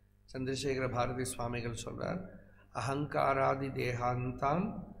சந்திரசேகர பாரதி சுவாமிகள் சொல்கிறார். அகங்காராதி தேகாந்தான்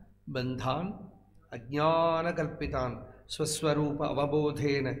பந்தான் அஜ்ஞான கல்பிதான் ஸ்வஸ்வரூப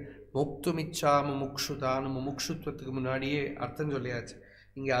அவபோதேன மோக்துமிச்சா முமுக்ஷுதான். முமுக்ஷுத்வத்துக்கு முன்னாடியே அர்த்தம் சொல்லியாச்சு.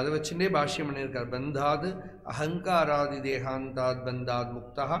 இங்கே அதை வச்சுட்டே பாஷ்யம் பண்ணியிருக்கார். பந்தாது அகங்காராதி தேகாந்தாத் பந்தாத்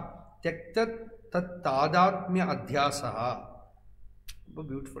முக்தா தியக்தத் தத் தாதாத்மிய அத்தியாசா. ரொம்ப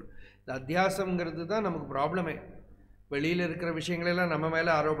பியூட்டிஃபுல். இந்த அத்தியாசங்கிறது தான் நமக்கு ப்ராப்ளமே. வெளியில் இருக்கிற விஷயங்களெல்லாம் நம்ம மேலே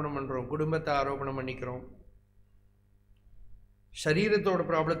ஆரோபணம் பண்ணுறோம், குடும்பத்தை ஆரோபணம் பண்ணிக்கிறோம், சரீரத்தோட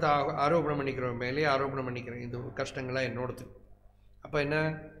ப்ராப்ளத்தை ஆரோபணம் பண்ணிக்கிறோம், மேலே ஆரோபணம் பண்ணிக்கிறோம். இந்த கஷ்டங்கள்லாம் என்னோடது. அப்போ என்ன?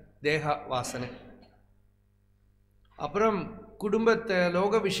 தேக வாசனை. அப்புறம் குடும்பத்தை,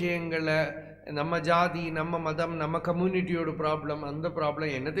 லோக விஷயங்களை, நம்ம ஜாதி, நம்ம மதம், நம்ம கம்யூனிட்டியோட ப்ராப்ளம், அந்த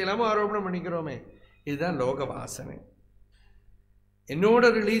ப்ராப்ளம் என்னத்தை இல்லாமல் ஆரோபணம் பண்ணிக்கிறோமே, இதுதான் லோக வாசனை. என்னோட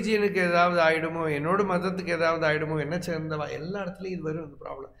ரிலீஜியனுக்கு ஏதாவது ஆகிடுமோ, என்னோட மதத்துக்கு ஏதாவது ஆகிடுமோ, என்ன சேர்ந்தவா, எல்லா இடத்துலையும் இது வரும் இந்த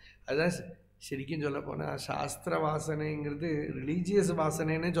ப்ராப்ளம். அதுதான் சரிக்கும் சொல்ல போனால் சாஸ்திர வாசனைங்கிறது ரிலீஜியஸ்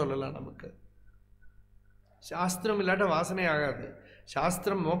வாசனைன்னு சொல்லலாம். நமக்கு சாஸ்திரம் இல்லாட்ட வாசனை ஆகாது.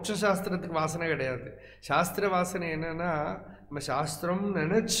 சாஸ்திரம் மோட்ச சாஸ்திரத்துக்கு வாசனை கிடையாது. சாஸ்திர வாசனை என்னன்னா, நம்ம சாஸ்திரம்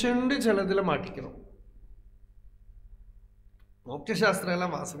நினைச்சுண்டு சிலதில் மாட்டிக்கிறோம். மோட்ச சாஸ்திரம்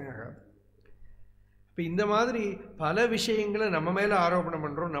எல்லாம் வாசனை ஆகாது. இப்போ இந்த மாதிரி பல விஷயங்களை நம்ம மேலே ஆரோபணம்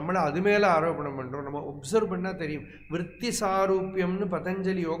பண்ணுறோம், நம்மளை அது மேலே ஆரோபணம் பண்ணுறோம். நம்ம ஒப்சர்வ் பண்ணால் தெரியும். விற்பி சாரூபியம்னு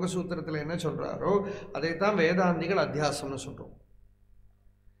பதஞ்சலி யோக சூத்திரத்தில் என்ன சொல்கிறாரோ அதைத்தான் வேதாந்திகள் அத்தியாசம்னு சொல்கிறோம்.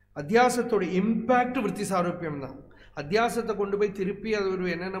 அத்தியாசத்தோட இம்பேக்ட் விற்பி சாரூபியம் தான். அத்தியாசத்தை கொண்டு போய் திருப்பி அது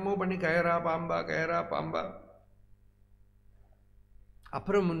ஒரு என்னென்னமோ பண்ணி கயரா பாம்பா.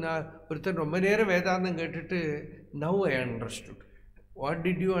 அப்புறம் ஒருத்தர் ரொம்ப நேரம் வேதாந்தம் கேட்டுட்டு, now I understood. What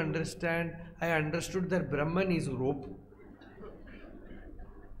did you understand? I understood that Brahman is rope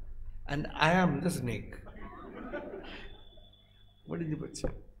and I am the snake. முடிஞ்சு போச்சு.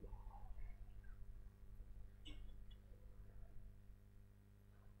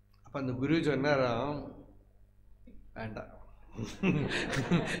 அப்ப அந்த குரு சொன்னாராம், வேண்டாம்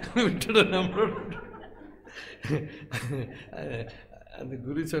விட்டுட நம்மளோட. அந்த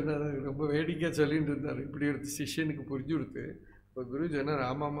குரு சொன்னார், ரொம்ப வேடிக்கையாக சொல்லிட்டு இருந்தார். இப்படி ஒரு சிஷ்யனுக்கு புரிஞ்சு கொடுத்து. இப்போ குரு சொன்னார்,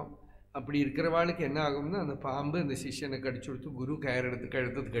 ஆமாம் அப்படி இருக்கிறவாளுக்கு என்ன ஆகும்னா, அந்த பாம்பு அந்த சிஷ்யனை கடிச்சு கொடுத்து குரு கயிறு எடுத்து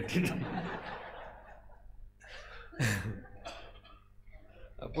கழுத்தது கட்டிட்டு.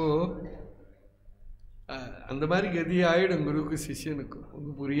 அப்போது அந்த மாதிரி கதி ஆகிடும் குருக்கு சிஷ்யனுக்கும்.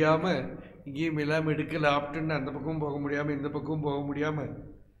 ஒன்றும் புரியாமல் இங்கேயும் இல்லாமல் எடுக்கல ஆப்டுன்னு அந்த பக்கமும் போக முடியாமல் இந்த பக்கமும் போக முடியாமல்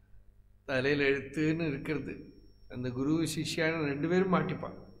தலையில் எழுத்துன்னு இருக்கிறது. அந்த குரு சிஷ்யான ரெண்டு பேரும்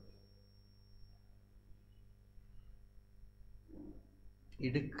மாட்டிப்பான்.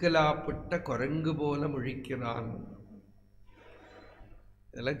 இடுக்கலாப்பட்ட குரங்கு போல முழிக்கிறான்.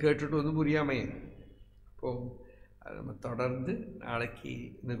 இதெல்லாம் கேட்டுட்டு வந்து புரியாமையே. அப்போ அதை நம்ம தொடர்ந்து நாளைக்கு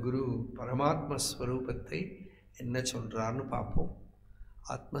இந்த குரு பரமாத்மஸ்வரூபத்தை என்ன சொல்கிறான்னு பார்ப்போம்.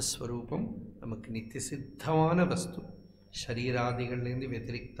 ஆத்மஸ்வரூபம் நமக்கு நித்திய சித்தமான வஸ்து. சரீராதிகள்லேருந்து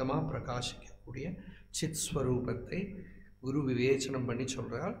வத்திரிக்தமாக பிரகாசிக்கக்கூடிய சித் ஸ்வரூபத்தை குரு விவேச்சனம் பண்ணி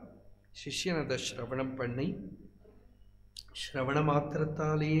சொல்கிறார். சிஷ்யன் அதை ஸ்ரவணம் பண்ணி ஸ்ரவண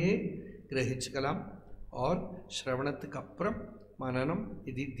மாத்திரத்தாலேயே கிரகிச்சுக்கலாம். और श्रवणத்துக்கு அப்புறம் மனனம்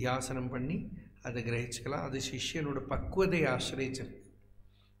இது தியாசனம் பண்ணி அதை கிரகிச்சுக்கலாம். அது சிஷ்யனோட பக்குவத்தை ஆசிரியச்சிருக்கு.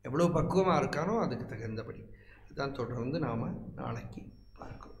 எவ்வளோ பக்குவமாக இருக்கானோ அதுக்கு தகுந்தபடி. அதுதான் தொடர்ந்து நாம் நாளைக்கு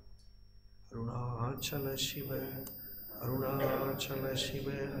பார்க்கிறோம். அருணாச்சல சிவ அருணாச்சல சிவ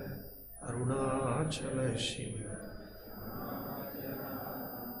அருணாச்சல சிவ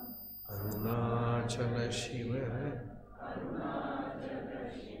அருணாச்சல சிவ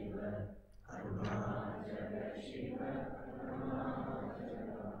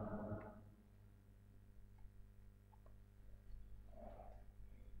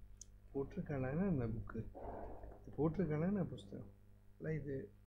போட்டிருக்கானா அந்த புக்கு போட்டிருக்கானா புஸ்தகம் இல்லை இது